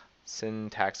 Ugh.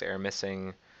 Syntax error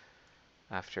missing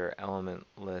after element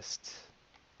list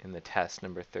in the test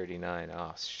number 39.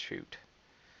 Oh, shoot.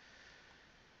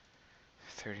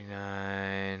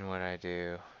 39. What'd I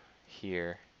do?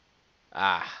 Here.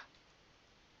 Ah.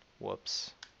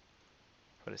 Whoops.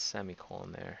 Put a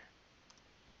semicolon there.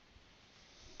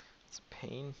 It's a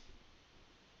pain.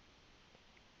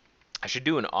 I should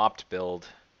do an opt build.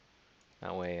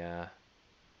 That way,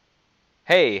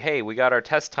 Hey, we got our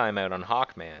test timeout on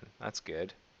Hawkman. That's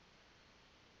good.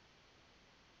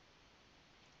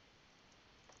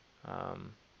 We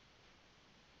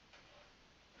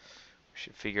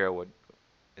should figure out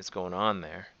is going on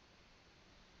there.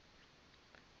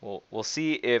 We'll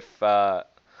see if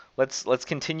let's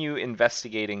continue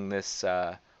investigating this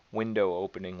window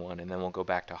opening one, and then we'll go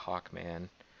back to Hawkman.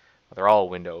 Well, they're all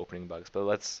window opening bugs,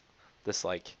 but this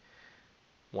like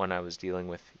one I was dealing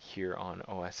with here on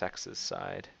OSX's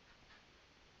side.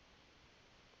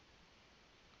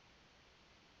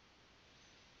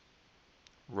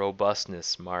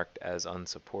 Robustness marked as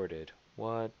unsupported.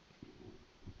 What?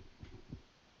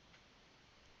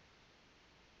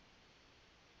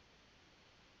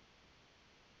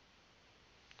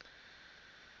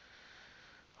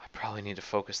 I probably need to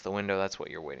focus the window. That's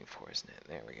what you're waiting for, isn't it?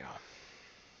 There we go.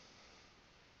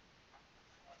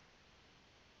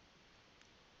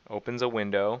 Opens a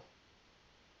window.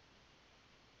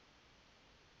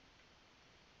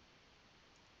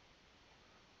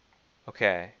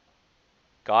 Okay.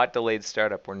 Got delayed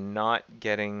startup. We're not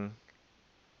getting...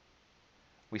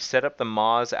 We set up the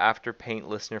Moz after paint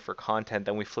listener for content,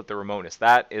 then we flip the remoteness.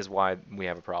 That is why we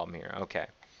have a problem here. Okay.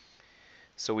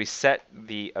 So we set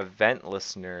the event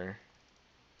listener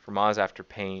for Moz after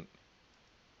paint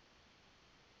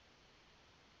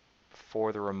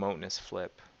for the remoteness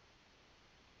flip.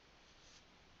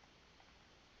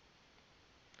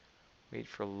 Wait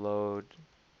for load.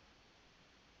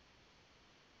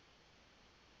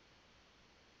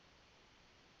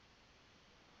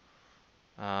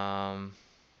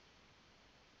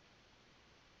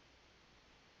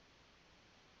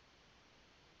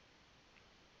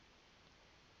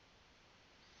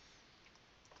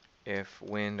 If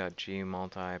win.g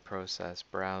multi-process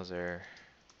browser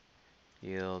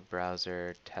yield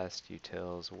browser test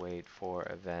utils wait for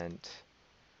event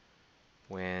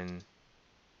win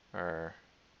or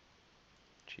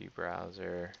g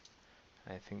browser.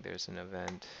 I think there's an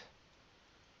event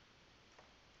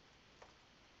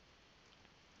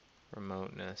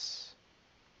remoteness.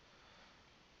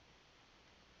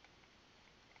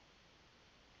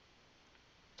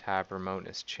 Tab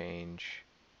remoteness change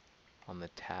on the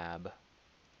tab.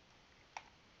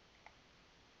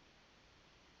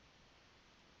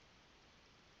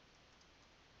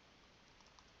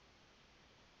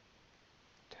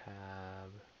 Tab.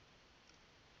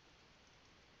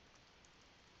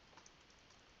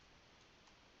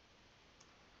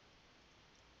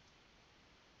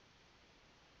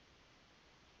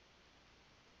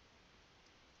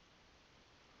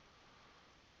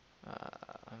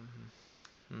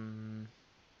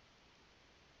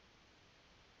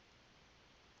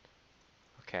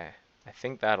 Okay, I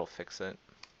think that'll fix it.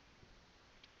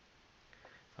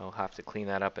 I'll have to clean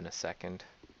that up in a second.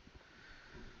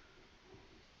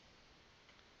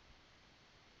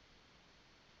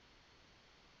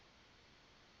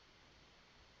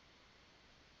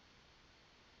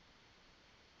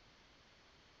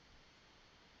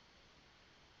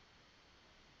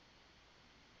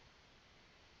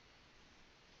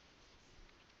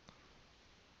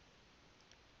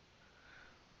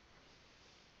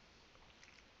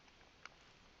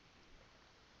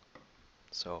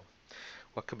 So,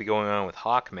 what could be going on with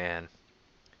Hawkman? We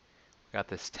got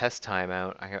this test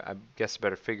timeout. I guess I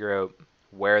better figure out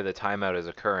where the timeout is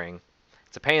occurring.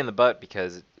 It's a pain in the butt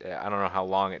because I don't know how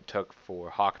long it took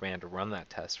for Hawkman to run that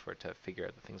test for it to figure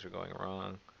out that things were going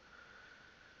wrong.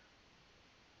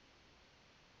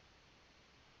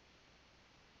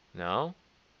 No?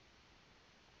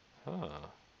 Huh.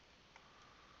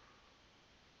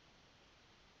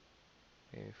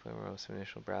 Okay, flip remote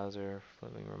initial browser,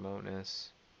 flipping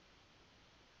remoteness.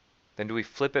 Then do we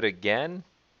flip it again?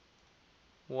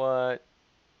 What?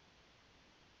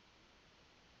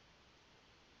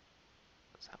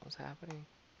 Is that what's happening?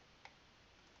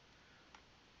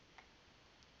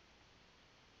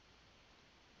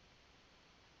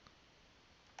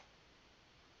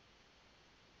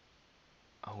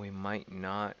 Oh, we might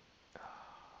not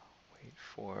wait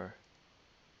for...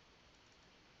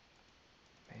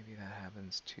 Maybe that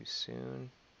happens too soon.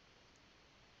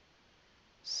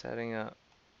 Setting up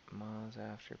Moz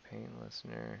after paint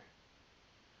listener.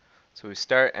 So we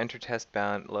start enter test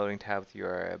bound loading tab with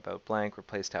URI about blank,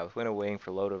 replace tab with window, waiting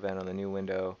for load event on the new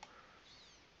window.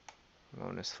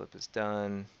 Remoteness flip is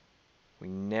done. We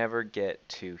never get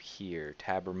to here.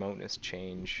 Tab remoteness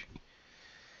change.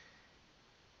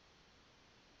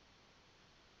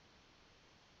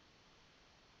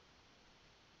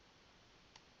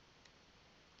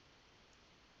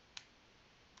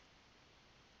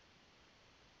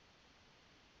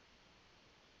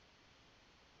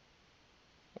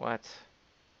 What?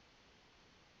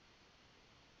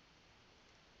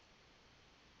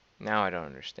 Now I don't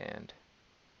understand.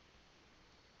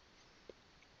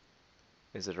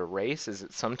 Is it erase? Is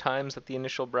it sometimes at the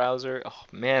initial browser? Oh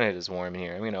man, it is warm in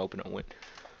here. I'm gonna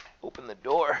open the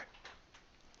door.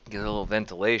 Get a little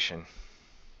ventilation.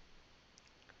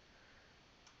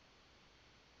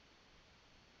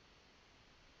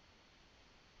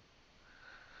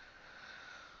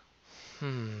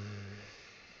 Hmm.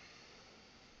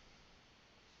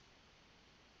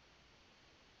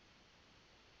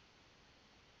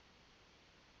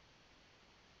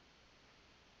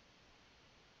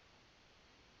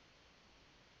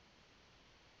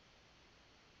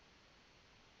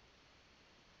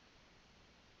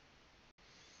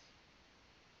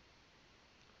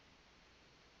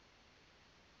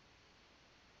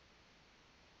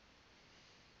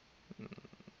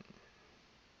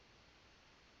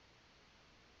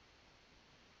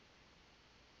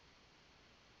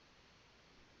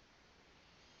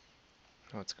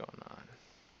 What's going on?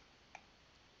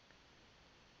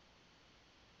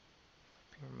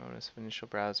 Remoteness of initial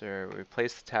browser.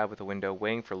 Replace the tab with a window.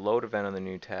 Waiting for load event on the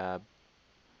new tab.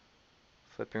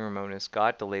 Flipping remoteness.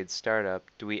 Got delayed startup.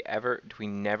 Do we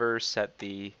never set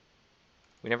the...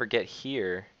 We never get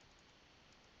here.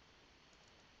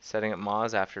 Setting up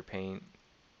Moz after paint.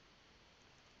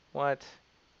 What?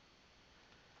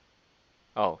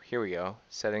 Oh, here we go.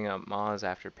 Setting up Moz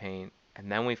after paint.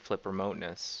 And then we flip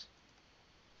remoteness.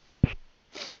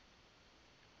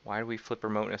 Why did we flip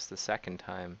remoteness the second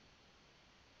time?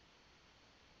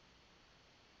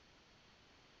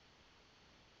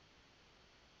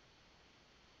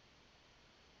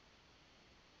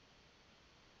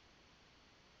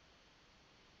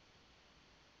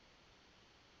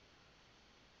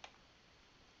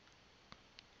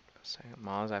 Setting up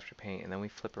Moz after paint, and then we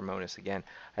flip remoteness again.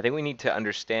 I think we need to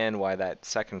understand why that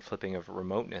second flipping of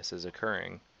remoteness is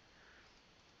occurring.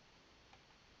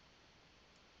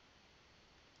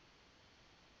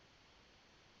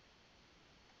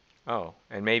 Oh,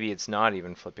 and maybe it's not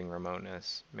even flipping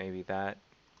remoteness. Maybe that...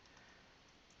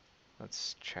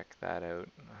 Let's check that out.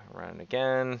 Run it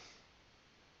again.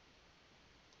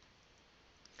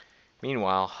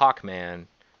 Meanwhile, Hawkman.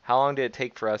 How long did it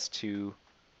take for us to...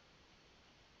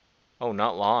 Oh,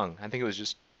 not long. I think it was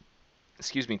just,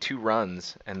 excuse me, 2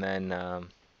 runs, and then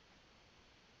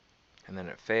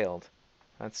it failed.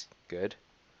 That's good.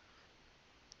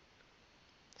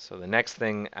 So the next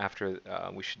thing after,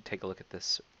 we should take a look at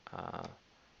this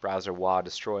browser WA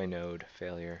destroy node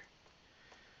failure.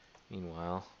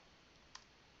 Meanwhile...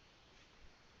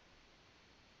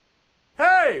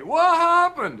 Hey, what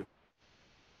happened?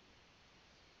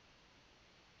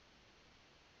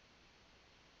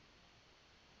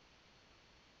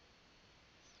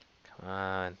 Come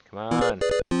on, come on.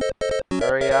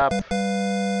 Hurry up.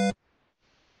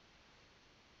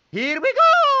 Here we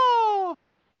go!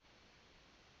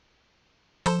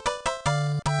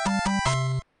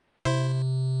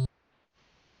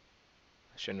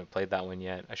 I shouldn't have played that one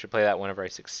yet. I should play that whenever I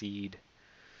succeed.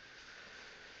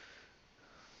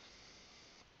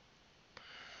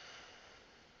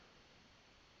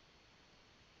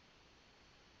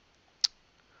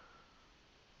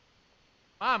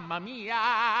 Mamma mia!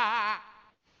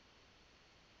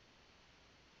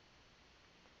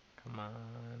 Come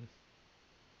on.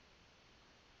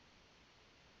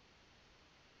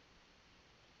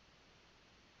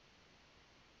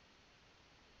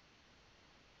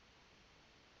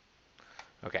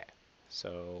 Okay,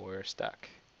 so we're stuck.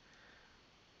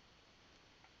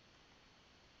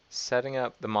 Setting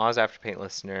up the Moz Afterpaint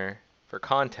listener for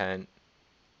content.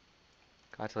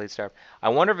 Got to lead start. I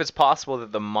wonder if it's possible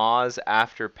that the Moz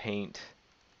Afterpaint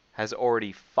has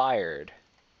already fired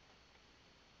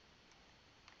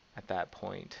at that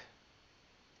point.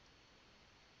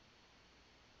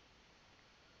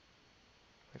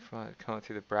 If I come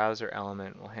through the browser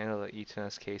element, we'll handle the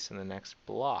ETNS case in the next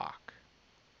block.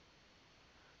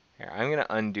 Here, I'm going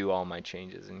to undo all my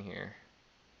changes in here.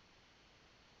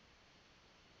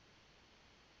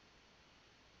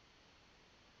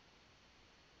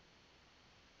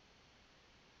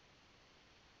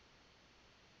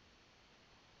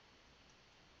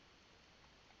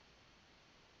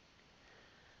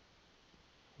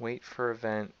 Wait for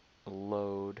event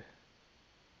load.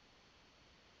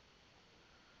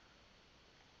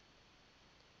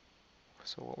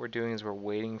 So what we're doing is we're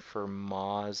waiting for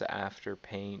Moz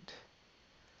Afterpaint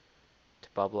to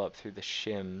bubble up through the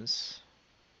shims.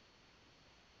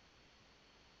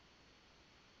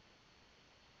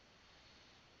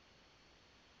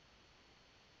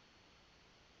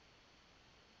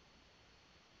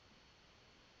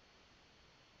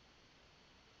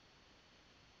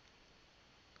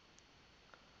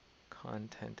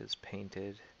 Content is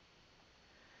painted.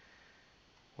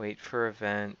 Wait for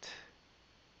event.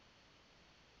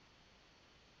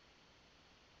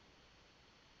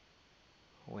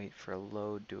 Wait for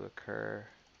load to occur.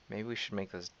 Maybe we should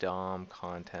make this DOM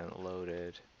content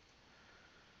loaded.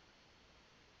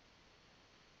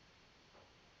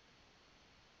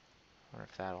 I wonder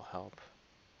if that'll help.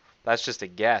 That's just a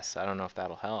guess. I don't know if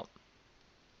that'll help.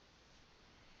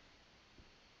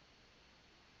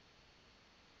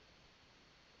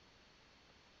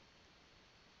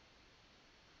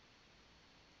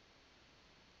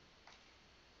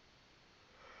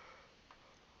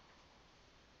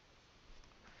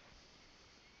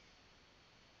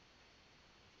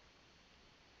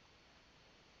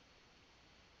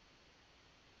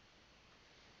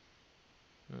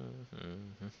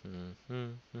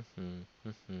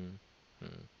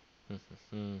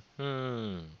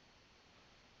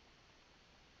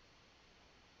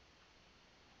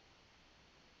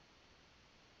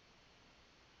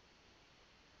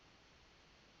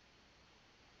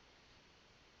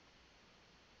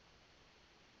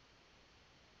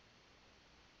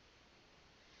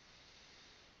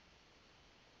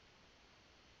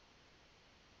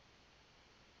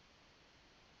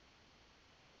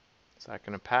 Is that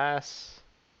gonna pass?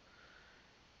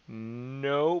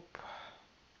 Nope.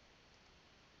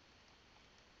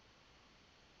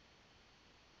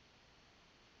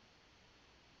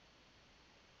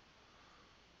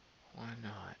 Why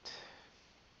not?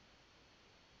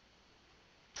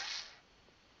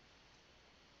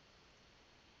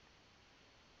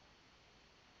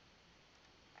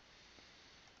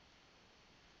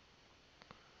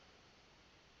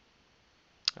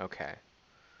 Okay.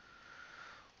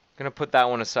 Gonna put that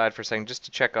one aside for a second just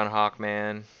to check on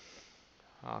Hawkman.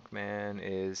 Hawkman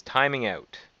is timing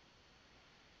out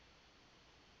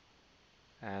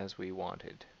as we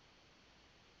wanted.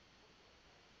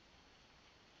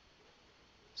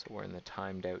 So we're in the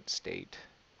timed out state.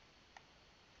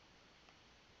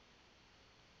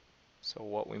 So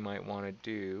what we might want to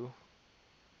do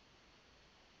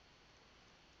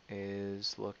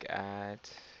is look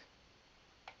at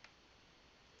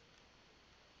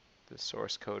the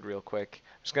source code real quick.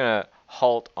 I'm just gonna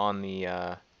halt on the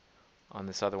on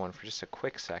this other one for just a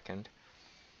quick second.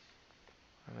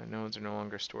 Nodes are no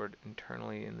longer stored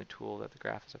internally in the tool that the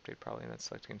graph is updated probably, and that's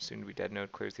selecting soon to be dead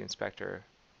node clears the inspector.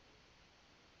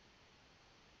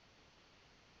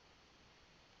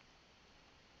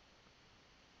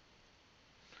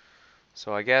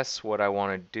 So I guess what I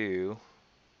want to do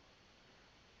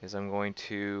is I'm going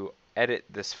to edit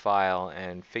this file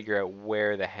and figure out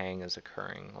where the hang is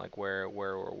occurring, like where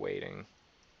we're waiting.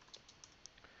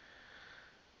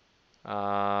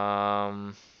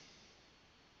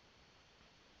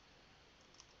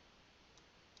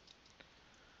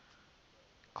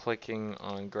 Clicking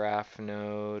on graph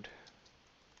node,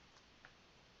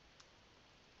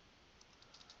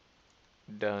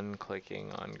 done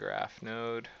clicking on graph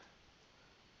node,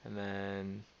 and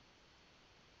then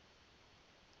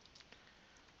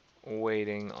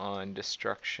waiting on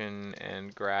destruction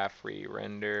and graph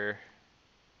re-render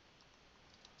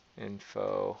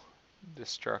info,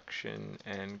 destruction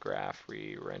and graph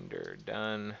re-render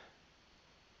done.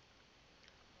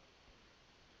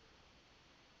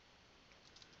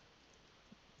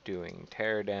 Doing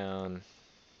teardown.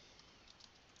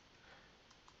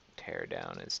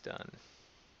 Teardown is done.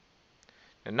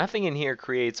 Now nothing in here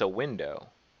creates a window.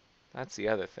 That's the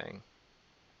other thing.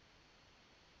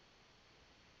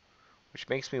 Which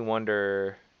makes me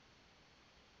wonder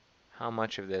how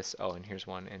much of this, oh, and here's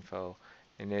one info,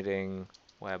 initting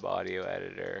web audio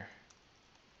editor.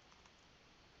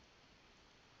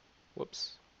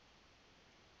 Whoops.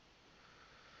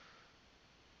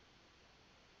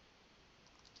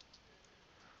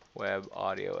 Web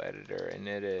audio editor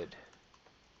initted.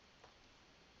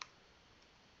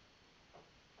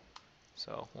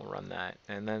 So we'll run that.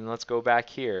 And then let's go back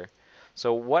here.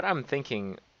 So what I'm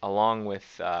thinking, along with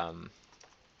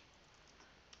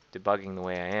debugging the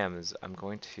way I am, is I'm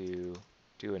going to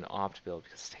do an opt build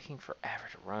because it's taking forever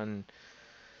to run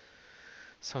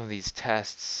some of these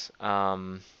tests.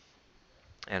 And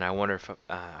I wonder if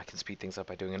I can speed things up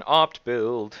by doing an opt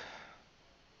build.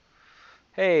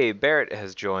 Hey, Barrett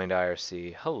has joined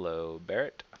IRC. Hello,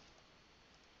 Barrett.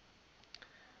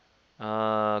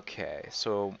 Okay,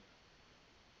 so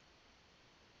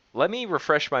let me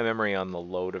refresh my memory on the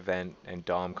load event and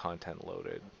DOM content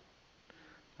loaded.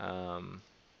 DOM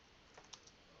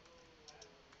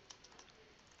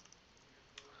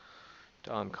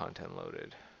content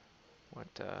loaded.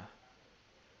 What,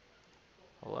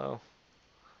 hello?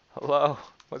 Hello?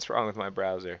 What's wrong with my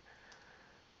browser?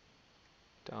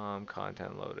 DOM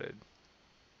content loaded.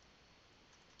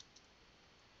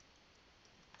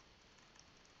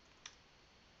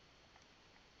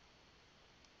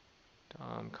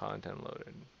 DOM content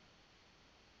loaded.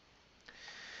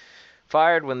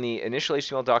 Fired when the initial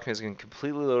HTML document is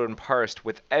completely loaded and parsed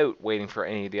without waiting for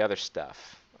any of the other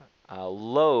stuff.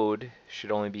 Load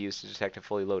should only be used to detect a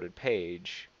fully loaded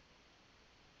page.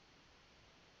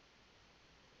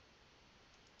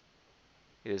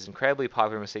 It is an incredibly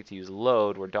popular mistake to use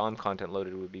load, where DOM content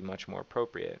loaded would be much more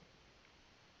appropriate.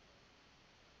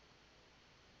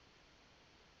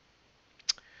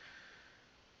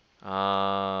 Okay.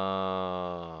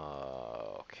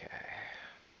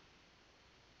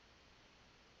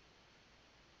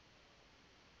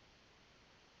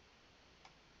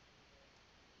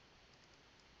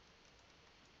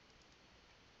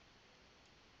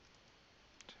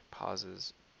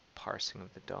 Pauses parsing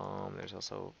of the DOM. There's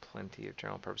also plenty of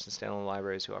general purpose and standalone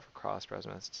libraries who offer cross-browser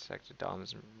methods to detect a DOM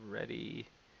isn't ready.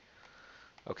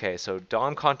 Okay, so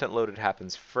DOM content loaded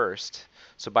happens first.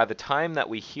 So by the time that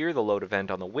we hear the load event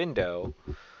on the window,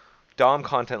 DOM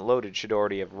content loaded should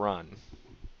already have run.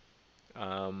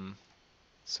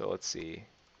 So let's see.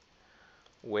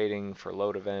 Waiting for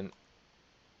load event.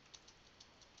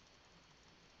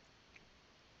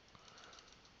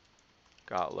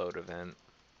 Got load event.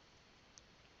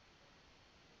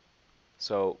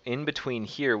 So in between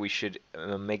here, we should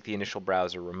make the initial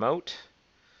browser remote.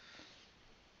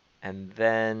 And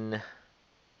then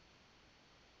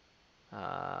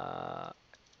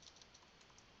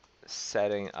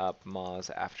setting up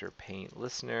Moz after paint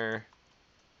listener.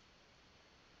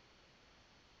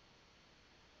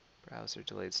 Browser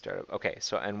delayed startup. Okay,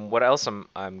 so and what else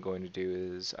I'm going to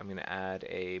do is I'm going to add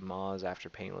a Moz after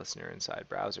paint listener inside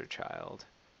browser child.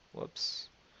 Whoops.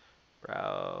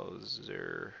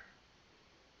 Browser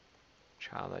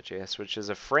child.js, which is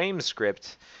a frame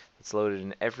script that's loaded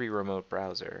in every remote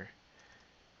browser.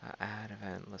 Add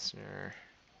event listener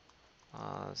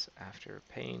Moz after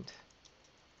paint.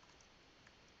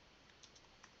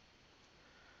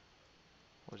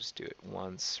 We'll just do it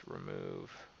once.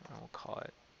 Remove. I'll call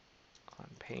it on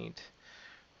paint.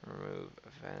 Remove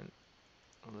event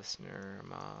listener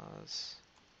Moz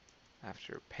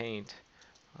after paint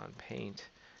on paint.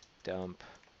 Dump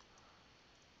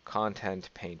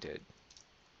content painted.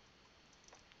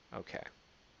 Okay.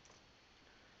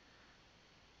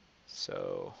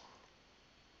 So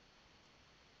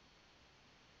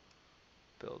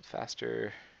build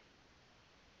faster.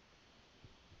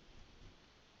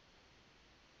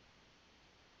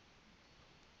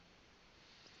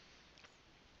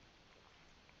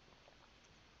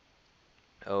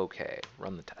 Okay,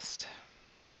 run the test.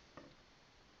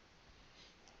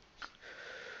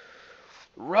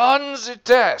 Run the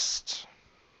test!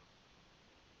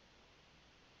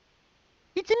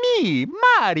 It's me,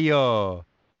 Mario.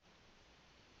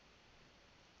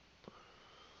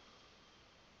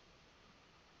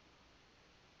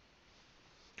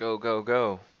 Go, go,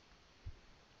 go.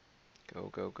 Go,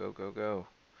 go, go, go, go.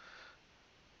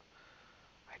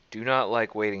 I do not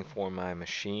like waiting for my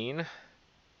machine.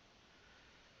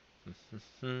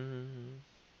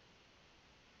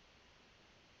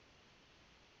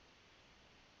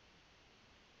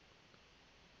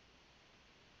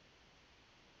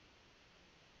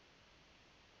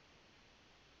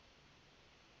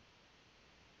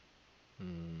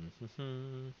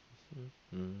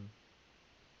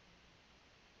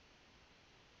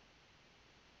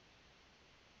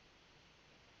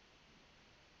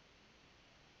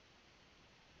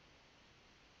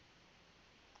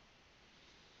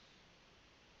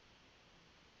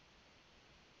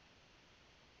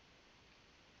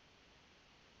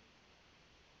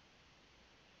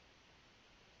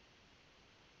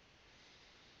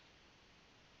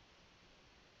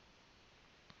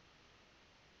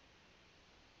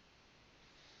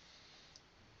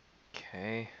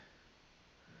 Okay.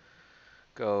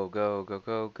 Go, go, go,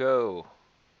 go, go.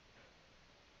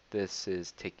 This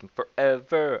is taking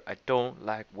forever. I don't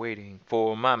like waiting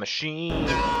for my machine.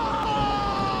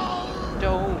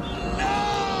 Don't.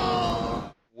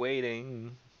 No.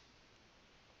 Waiting.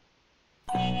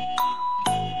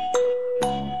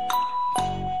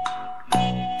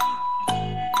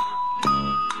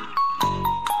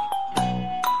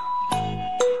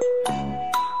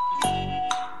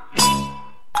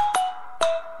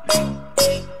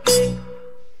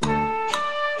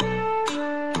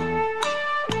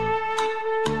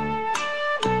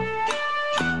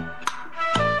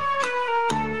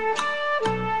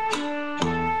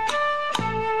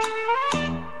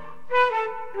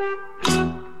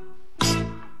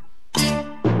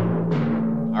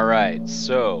 Alright,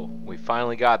 so we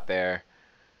finally got there.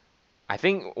 I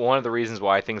think one of the reasons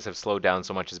why things have slowed down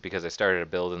so much is because I started a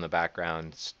build in the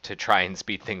background to try and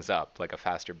speed things up, like a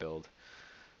faster build.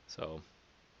 So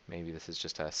Maybe this is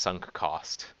just a sunk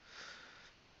cost.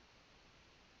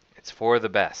 It's for the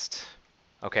best.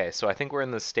 Okay, so I think we're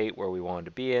in the state where we wanted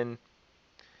to be in.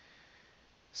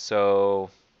 So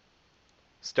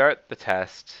start the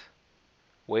test,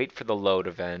 wait for the load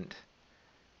event,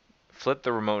 flip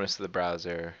the remoteness of the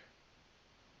browser,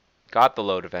 got the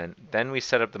load event, then we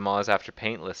set up the Moz After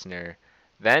Paint listener,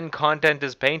 then content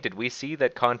is painted. We see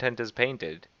that content is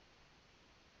painted.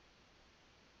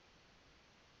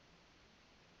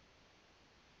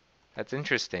 That's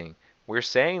interesting. We're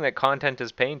saying that content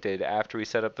is painted after we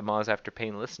set up the Moz After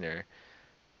Paint listener.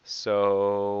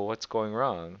 So what's going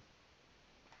wrong?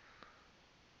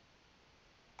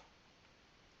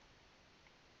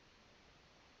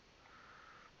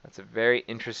 That's a very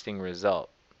interesting result.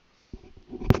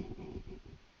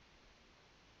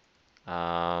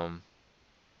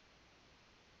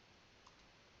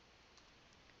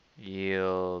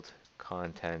 Yield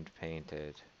content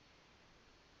painted.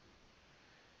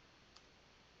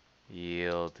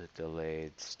 Yield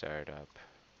delayed startup.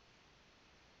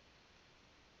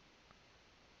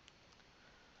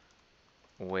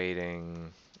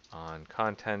 Waiting on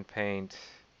content paint.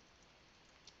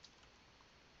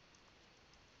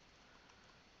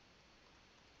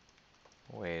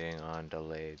 Waiting on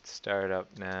delayed startup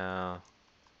now.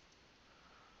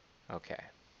 Okay.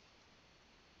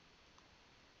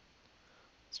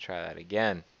 Let's try that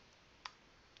again.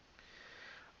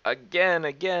 Again.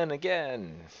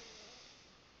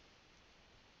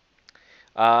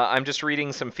 I'm just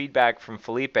reading some feedback from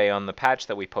Felipe on the patch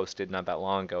that we posted not that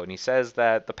long ago, and he says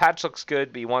that the patch looks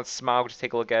good, but he wants Smaug to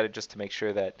take a look at it just to make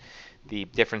sure that the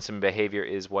difference in behavior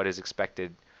is what is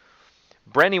expected.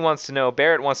 Brenny wants to know,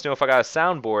 Barrett wants to know if I got a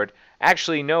soundboard.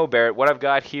 Actually, no, Barrett. What I've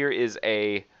got here is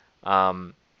a,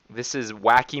 this is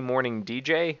Wacky Morning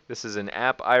DJ. This is an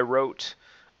app I wrote,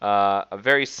 a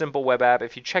very simple web app.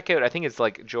 If you check out, I think it's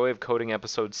like Joy of Coding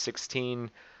episode 16.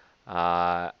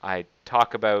 I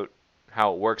talk about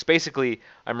how it works. Basically,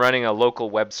 I'm running a local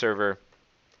web server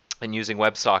and using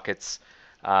WebSockets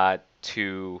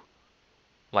to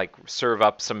like serve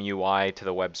up some UI to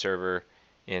the web server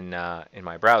in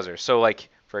my browser. So like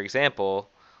for example,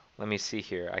 let me see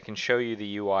here. I can show you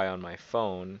the UI on my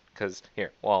phone because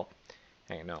here, well,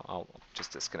 hang on, no, I'll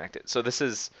just disconnect it. So this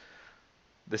is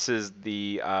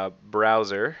the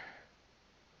browser.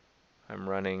 I'm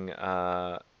running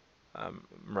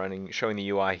showing the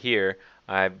UI here.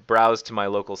 I browse to my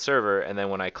local server, and then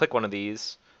when I click one of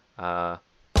these, what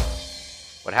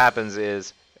happens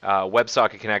is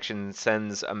WebSocket connection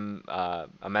sends a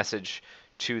message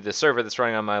to the server that's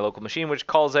running on my local machine, which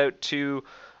calls out to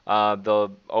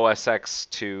the OS X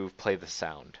to play the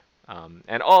sound.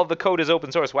 And all of the code is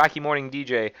open source. Wacky Morning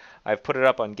DJ, I've put it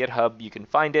up on GitHub. You can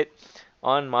find it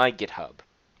on my GitHub,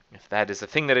 if that is a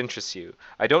thing that interests you.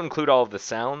 I don't include all of the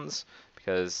sounds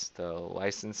because the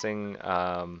licensing,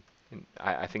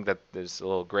 I think that there's a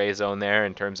little gray zone there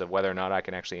in terms of whether or not I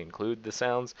can actually include the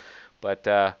sounds. But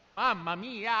Mamma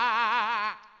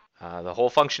mia! the whole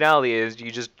functionality is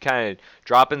you just kind of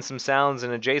drop in some sounds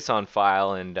in a JSON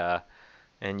file,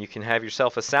 and you can have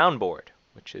yourself a soundboard,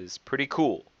 which is pretty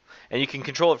cool. And you can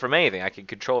control it from anything. I could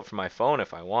control it from my phone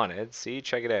if I wanted. See,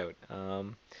 check it out.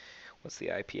 What's the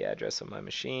IP address of my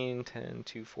machine?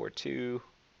 10242.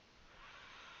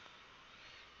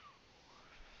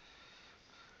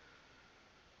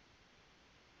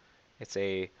 It's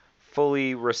a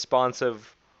fully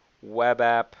responsive web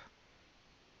app,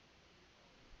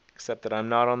 except that I'm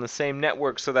not on the same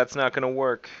network, so that's not going to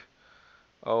work.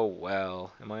 Oh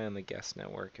well. Am I on the guest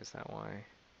network? Is that why?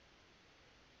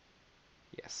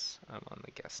 Yes, I'm on the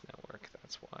guest network.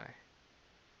 That's why.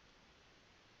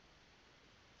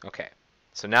 Okay.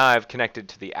 So now I've connected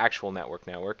to the actual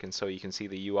network, and so you can see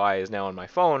the UI is now on my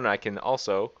phone. I can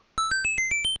also,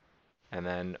 and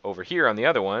then over here on the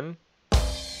other one,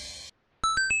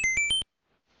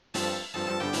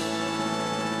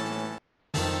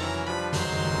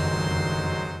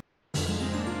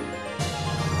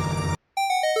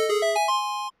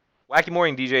 Wacky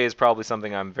Morning DJ is probably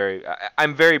something I'm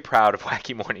very proud of.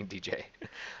 Wacky Morning DJ.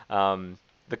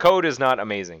 The code is not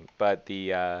amazing, but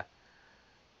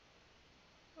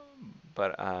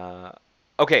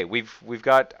okay, we've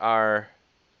got our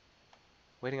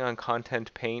waiting on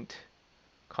content painted.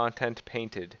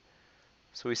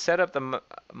 So we set up the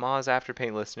Moz After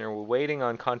Paint listener. We're waiting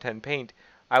on content paint.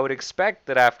 I would expect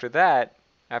that after that,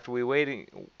 after we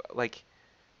waiting, like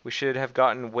we should have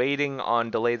gotten waiting on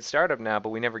delayed startup now, but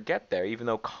we never get there, even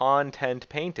though content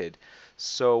painted.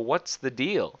 So what's the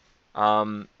deal?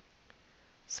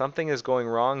 Something is going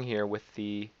wrong here with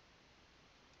the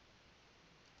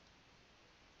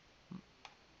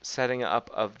setting up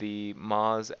of the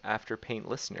Moz After Paint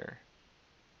listener.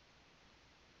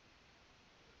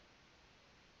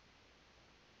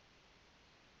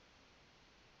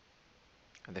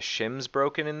 Are the shims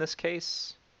broken in this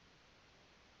case?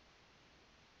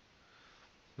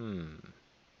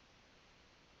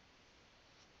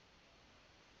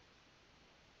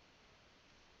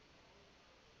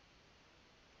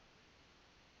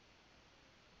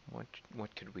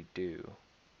 What could we do?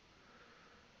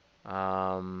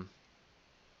 I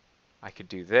could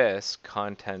do this,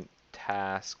 content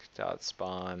task dot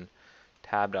spawn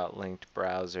tab dot linked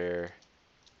browser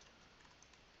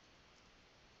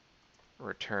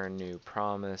return new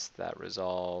promise that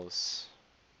resolves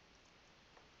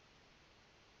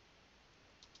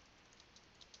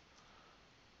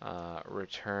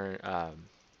return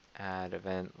add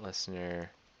event listener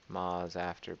Moz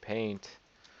after paint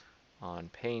on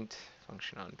paint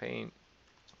function on paint.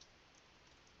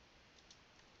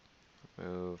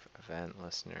 Remove event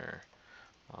listener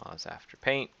Moz after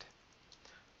paint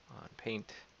on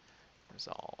paint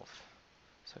resolve.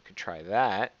 So I could try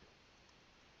that.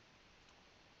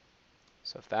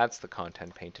 So if that's the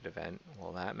content painted event,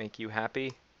 will that make you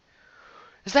happy?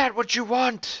 Is that what you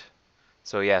want?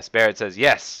 So yes, Barrett says,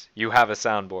 yes, you have a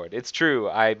soundboard. It's true,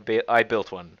 I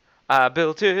built one. I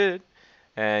built it.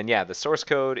 And yeah, the source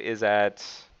code is at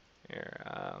here,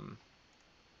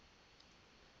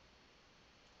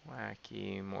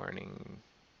 Wacky Morning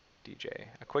DJ.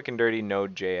 A quick and dirty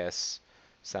Node.js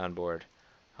soundboard.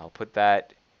 I'll put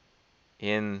that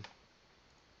in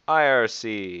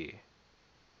IRC.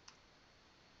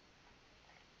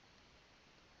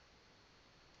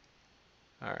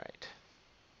 All right.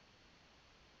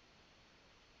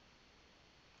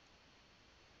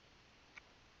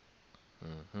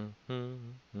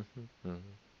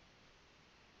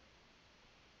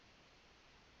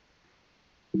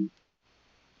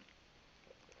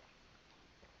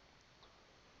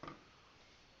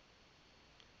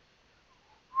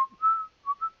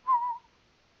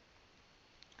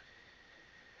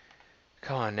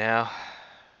 Come on now.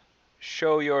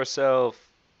 Show yourself.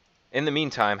 In the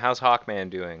meantime, how's Hawkman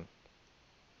doing?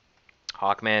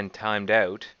 Hawkman timed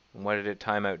out. What did it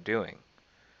time out doing?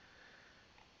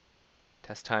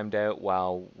 Test timed out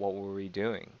while what were we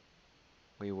doing?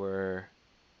 We were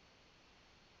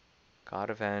got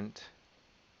event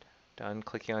done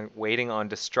clicking on waiting on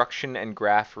destruction and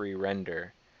graph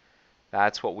re-render.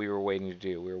 That's what we were waiting to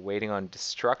do. We were waiting on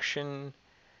destruction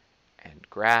and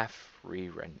graph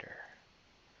re-render.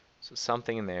 So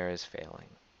something in there is failing.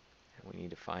 And we need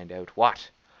to find out what.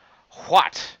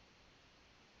 What?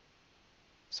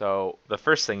 So the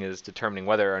first thing is determining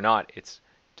whether or not it's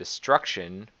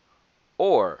destruction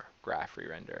or graph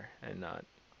re-render and not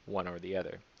one or the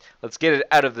other. Let's get it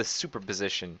out of the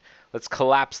superposition. Let's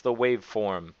collapse the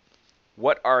waveform.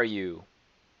 What are you?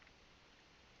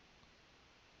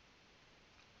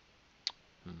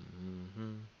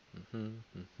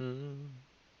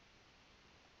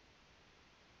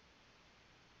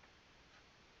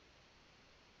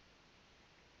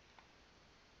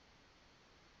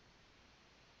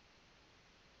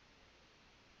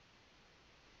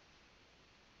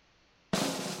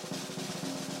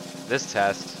 This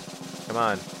test. Come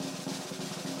on.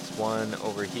 It's one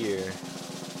over here.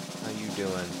 How you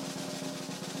doing?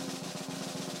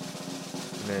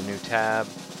 I'm in a new tab.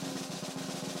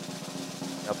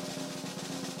 Yep.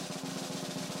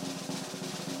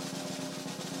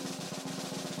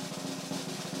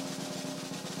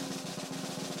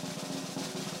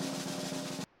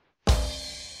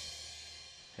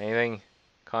 Anything?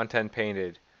 Content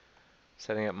painted.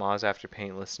 Setting up Moz after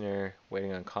paint listener.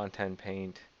 Waiting on content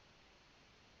paint.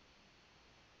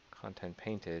 Content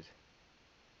painted.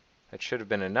 That should have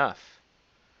been enough.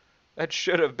 That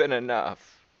should have been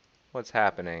enough. What's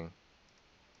happening?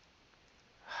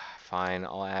 Fine,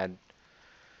 I'll add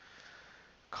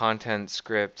content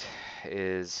script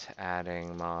is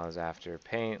adding Moz after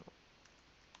paint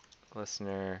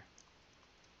listener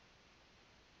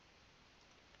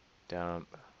dump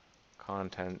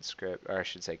content script, or I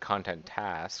should say content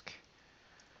task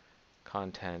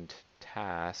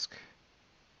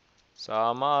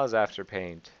saw Moz after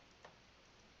paint.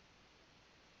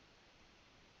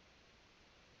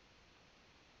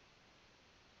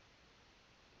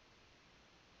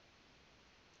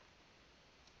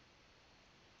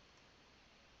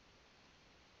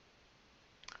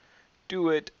 Do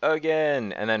it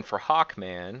again. And then for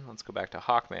Hawkman, let's go back to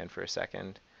Hawkman for a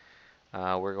second.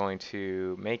 We're going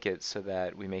to make it so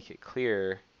that we make it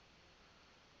clear.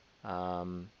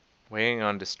 Waiting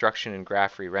on destruction and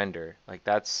graph re-render. Like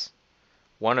that's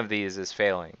one of these is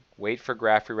failing. Wait for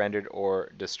graph re-rendered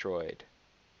or destroyed.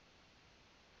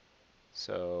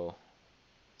 So,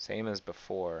 same as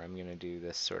before, I'm going to do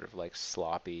this sort of like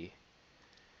sloppy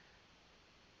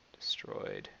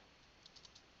destroyed.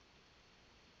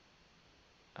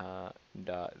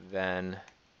 Dot then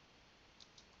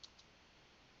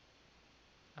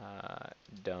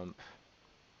dump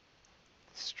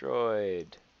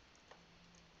destroyed.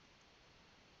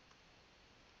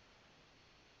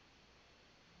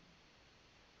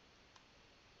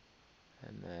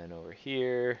 And then over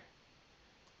here,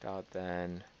 dot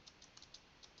then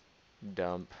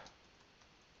dump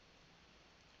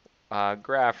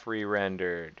graph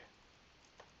re-rendered.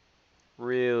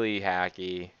 Really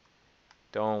hacky.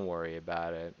 Don't worry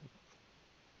about it.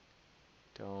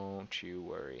 Don't you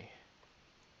worry.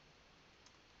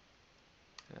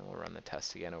 And then we'll run the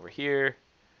test again over here.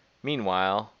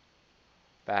 Meanwhile,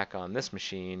 back on this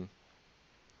machine,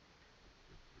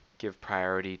 give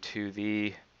priority to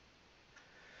the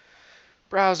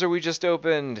browser we just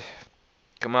opened.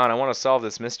 Come on, I want to solve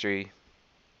this mystery.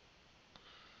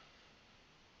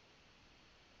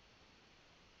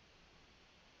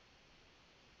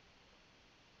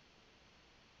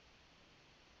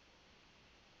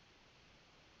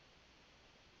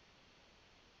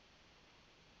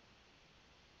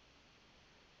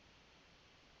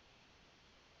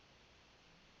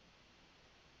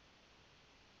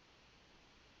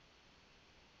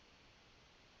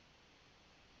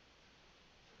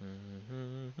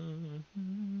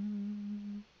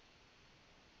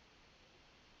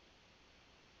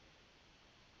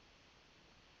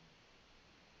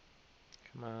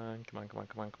 Come on, come on, come on,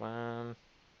 come on, come on.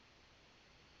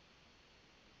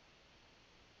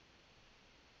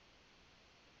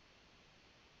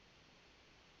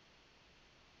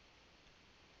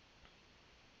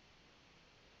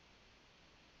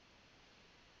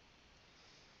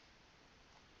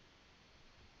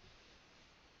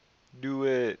 Do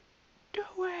it. Do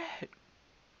it.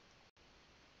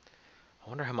 I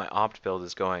wonder how my opt build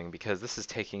is going because this is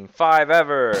taking 5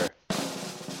 ever.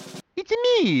 It's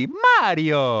me,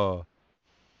 Mario.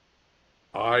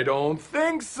 I don't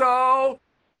think so.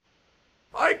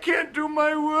 I can't do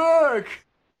my work.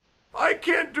 I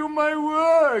can't do my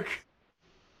work.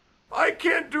 I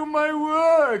can't do my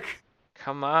work.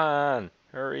 Come on,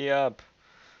 hurry up.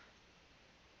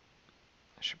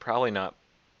 I should probably not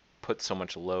put so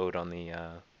much load on the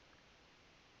on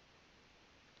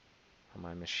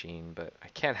my machine, but I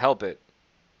can't help it.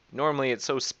 Normally it's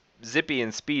so zippy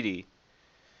and speedy.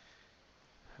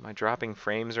 Am I dropping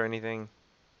frames or anything?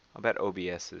 I'll bet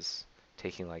OBS is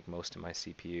taking like most of my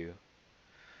CPU.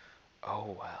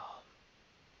 Oh well.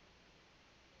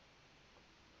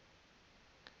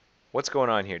 What's going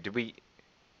on here? Did we...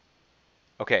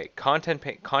 Okay,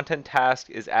 content task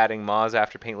is adding Moz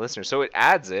after paint listener. So it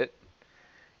adds it.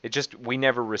 It just, we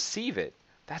never receive it.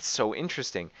 That's so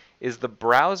interesting. Is the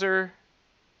browser...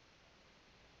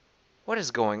 What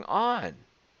is going on?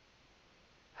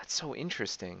 That's so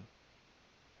interesting.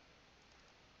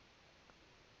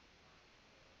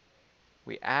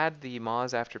 We add the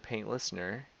Moz after paint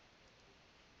listener,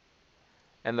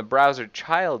 and the browser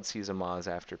child sees a Moz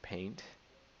after paint.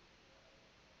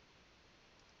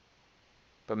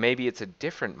 But maybe it's a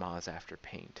different Moz after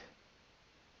paint.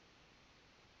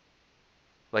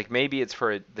 Like maybe it's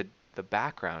for the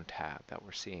background tab that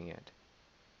we're seeing it.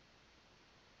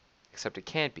 Except it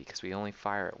can't be because we only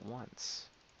fire it once.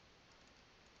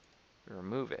 We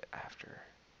remove it after.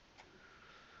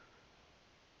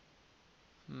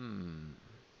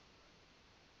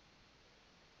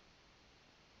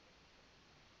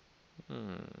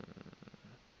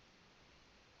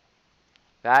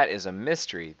 That is a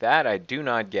mystery. That I do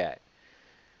not get.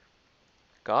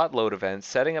 Got load event,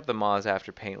 setting up the Moz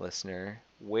after paint listener,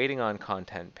 waiting on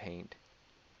content paint.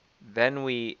 Then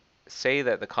we say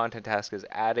that the content task is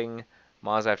adding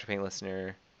Moz after paint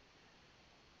listener,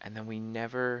 and then we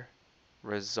never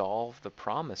resolve the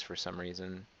promise for some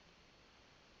reason.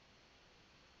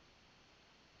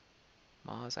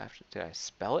 Moz after, did I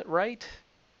spell it right?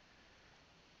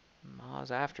 Moz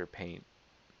after paint.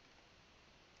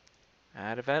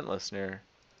 Add event listener.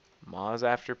 Moz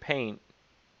after paint.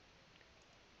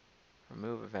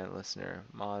 Remove event listener.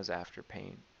 Moz after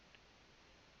paint.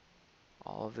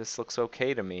 All of this looks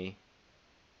okay to me.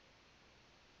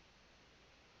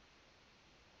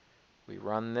 We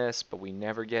run this, but we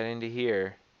never get into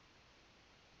here.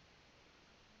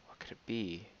 What could it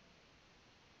be?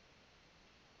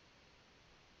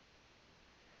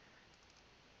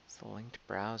 It's the linked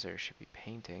browser should be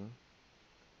painting.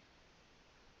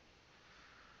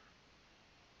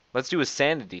 Let's do a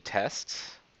sanity test.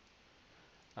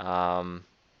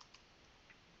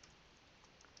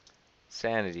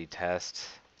 Sanity test.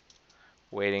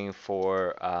 Waiting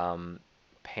for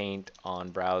paint on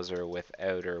browser with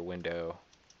outer window.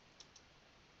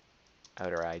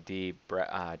 Outer ID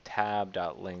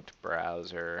tab.linked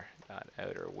browser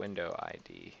outer window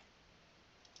ID.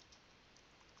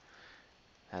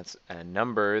 That's a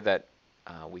number that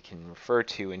we can refer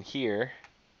to in here.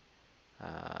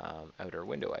 Outer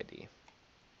window ID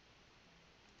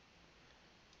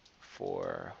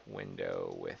for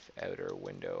window with outer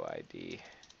window ID.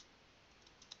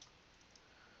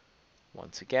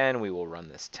 Once again, we will run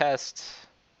this test.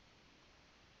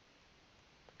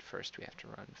 But first, we have to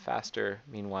run faster.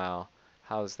 Meanwhile,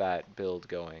 how's that build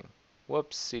going?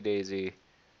 Whoopsie daisy.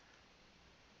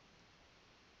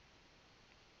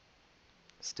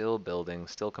 Still building,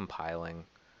 still compiling.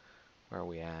 Where are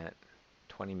we at?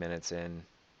 20 minutes in.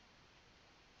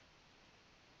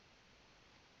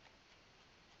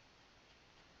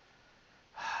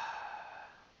 I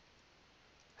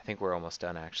think we're almost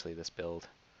done actually, this build.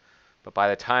 But by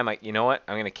the time you know what?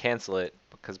 I'm going to cancel it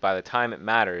because by the time it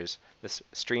matters, this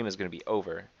stream is going to be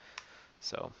over.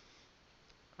 So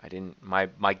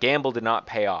my gamble did not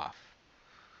pay off.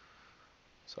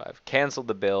 So I've canceled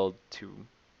the build to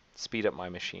speed up my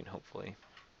machine, hopefully.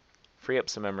 Free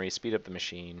up some memory, speed up the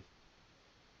machine.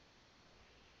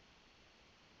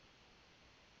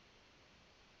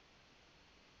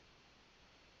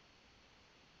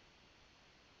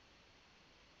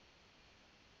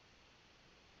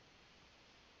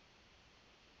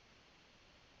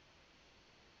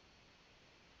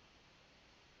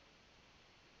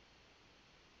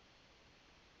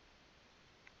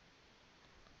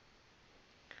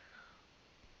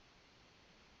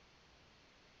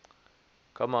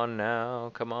 Come on now,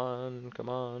 come on, come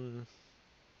on.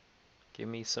 Give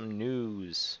me some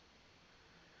news.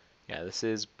 Yeah, this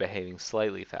is behaving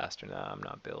slightly faster now. I'm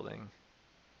not building.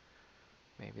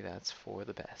 Maybe that's for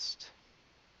the best.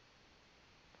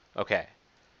 Okay.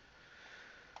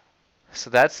 So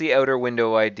that's the outer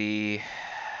window ID.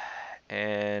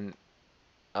 And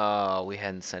we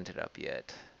hadn't sent it up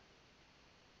yet.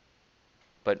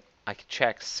 But I could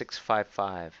check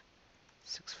 655.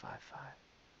 655.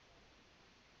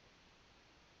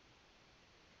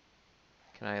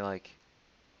 Can I like...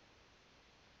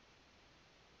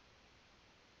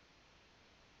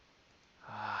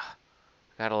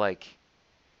 gotta like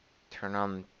turn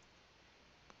on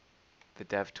the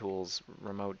DevTools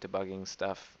remote debugging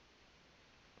stuff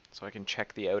so I can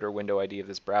check the outer window ID of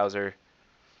this browser.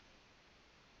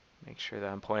 Make sure that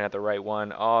I'm pointing at the right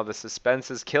one. Oh, the suspense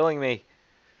is killing me.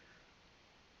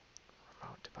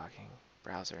 Remote debugging,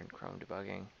 browser and Chrome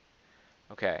debugging.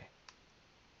 Okay.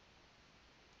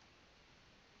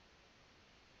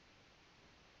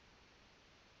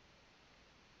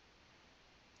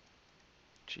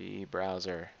 G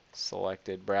browser,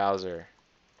 selected browser.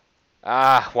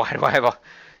 Ah, why do I have a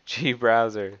G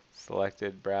browser,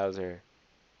 selected browser.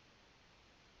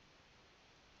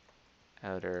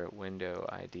 Outer window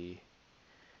ID.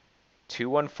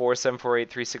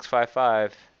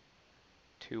 214-748-3655.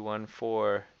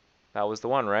 214. That was the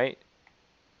one, right?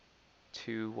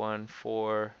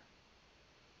 214.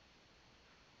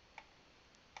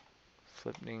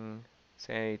 Flipping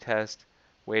sanity test.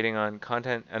 Waiting on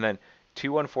content. And then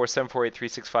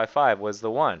 214-748-3655 was the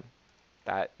one.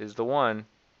 That is the one.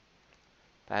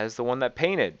 That is the one that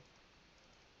painted.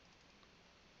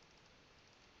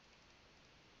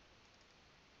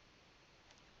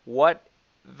 What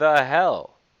the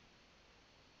hell?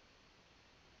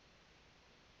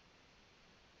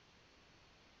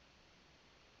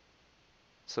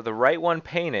 So the right one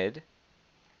painted.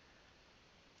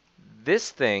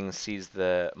 This thing sees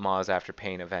the Moz after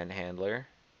paint event handler.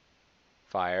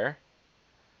 Fire.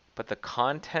 But the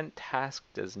content task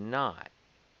does not.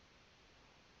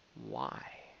 Why?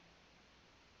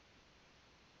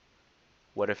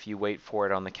 What if you wait for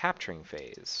it on the capturing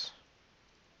phase?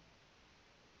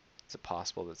 Is it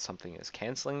possible that something is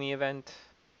canceling the event?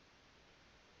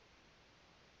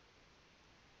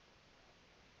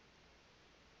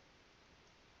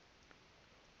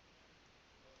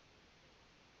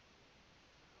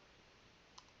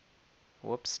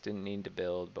 Whoops, didn't need to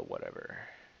build, but whatever.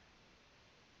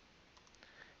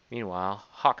 Meanwhile,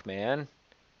 Hawkman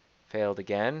failed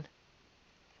again.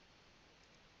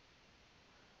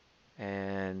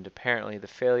 And apparently the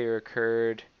failure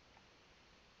occurred.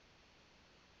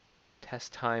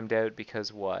 Test timed out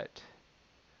because what?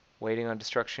 Waiting on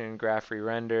destruction graph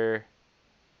re-render.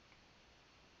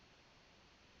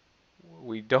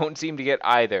 We don't seem to get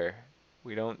either.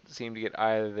 We don't seem to get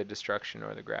either the destruction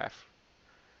or the graph.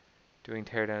 Doing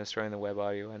teardown, destroying the web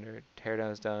audio render.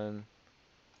 Teardown is done.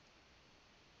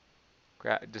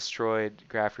 Destroyed,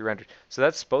 graph re-rendered. So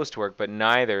that's supposed to work, but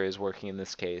neither is working in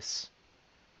this case.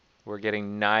 We're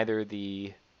getting neither of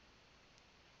the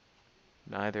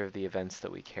events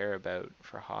that we care about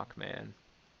for Hawkman.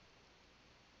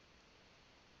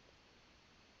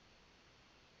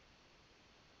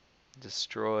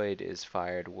 Destroyed is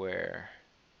fired where?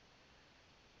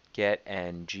 Get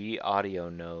N, G audio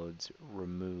nodes,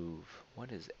 remove.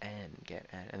 What is N? Get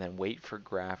N. And then wait for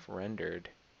graph rendered.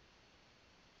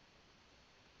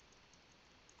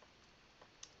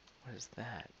 What is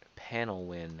that? Panel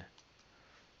win.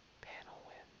 Panel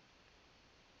win.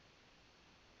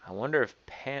 I wonder if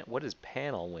what is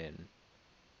panel win?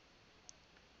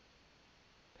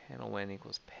 Panel win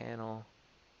equals panel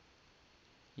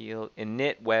yield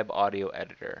init web audio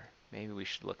editor. Maybe we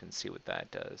should look and see what that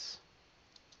does.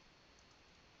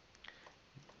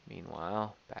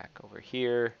 Meanwhile, back over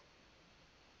here.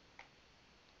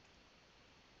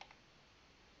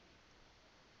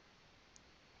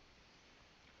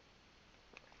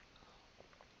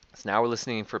 So now we're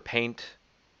listening for paint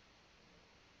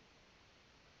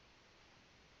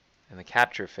and the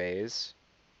capture phase.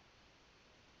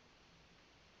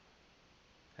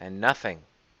 And nothing.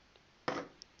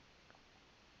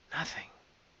 Nothing.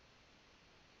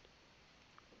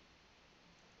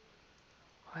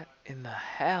 What in the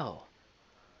hell?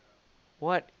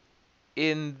 What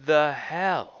in the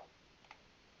hell?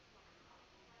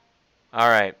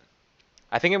 Alright.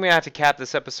 I think I'm going to have to cap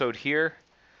this episode here.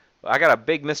 I got a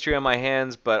big mystery on my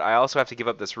hands, but I also have to give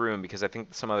up this room because I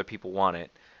think some other people want it.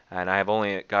 And I have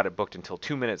only got it booked until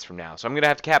 2 minutes from now. So I'm going to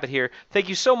have to cap it here. Thank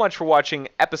you so much for watching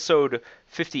episode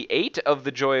 58 of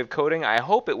The Joy of Coding. I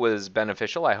hope it was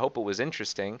beneficial. I hope it was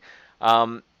interesting.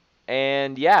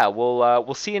 And yeah,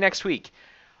 we'll see you next week.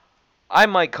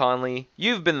 I'm Mike Conley.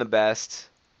 You've been the best.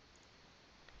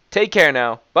 Take care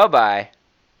now. Bye-bye.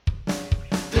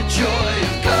 The joy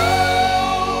of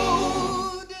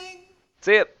coding.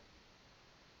 See ya.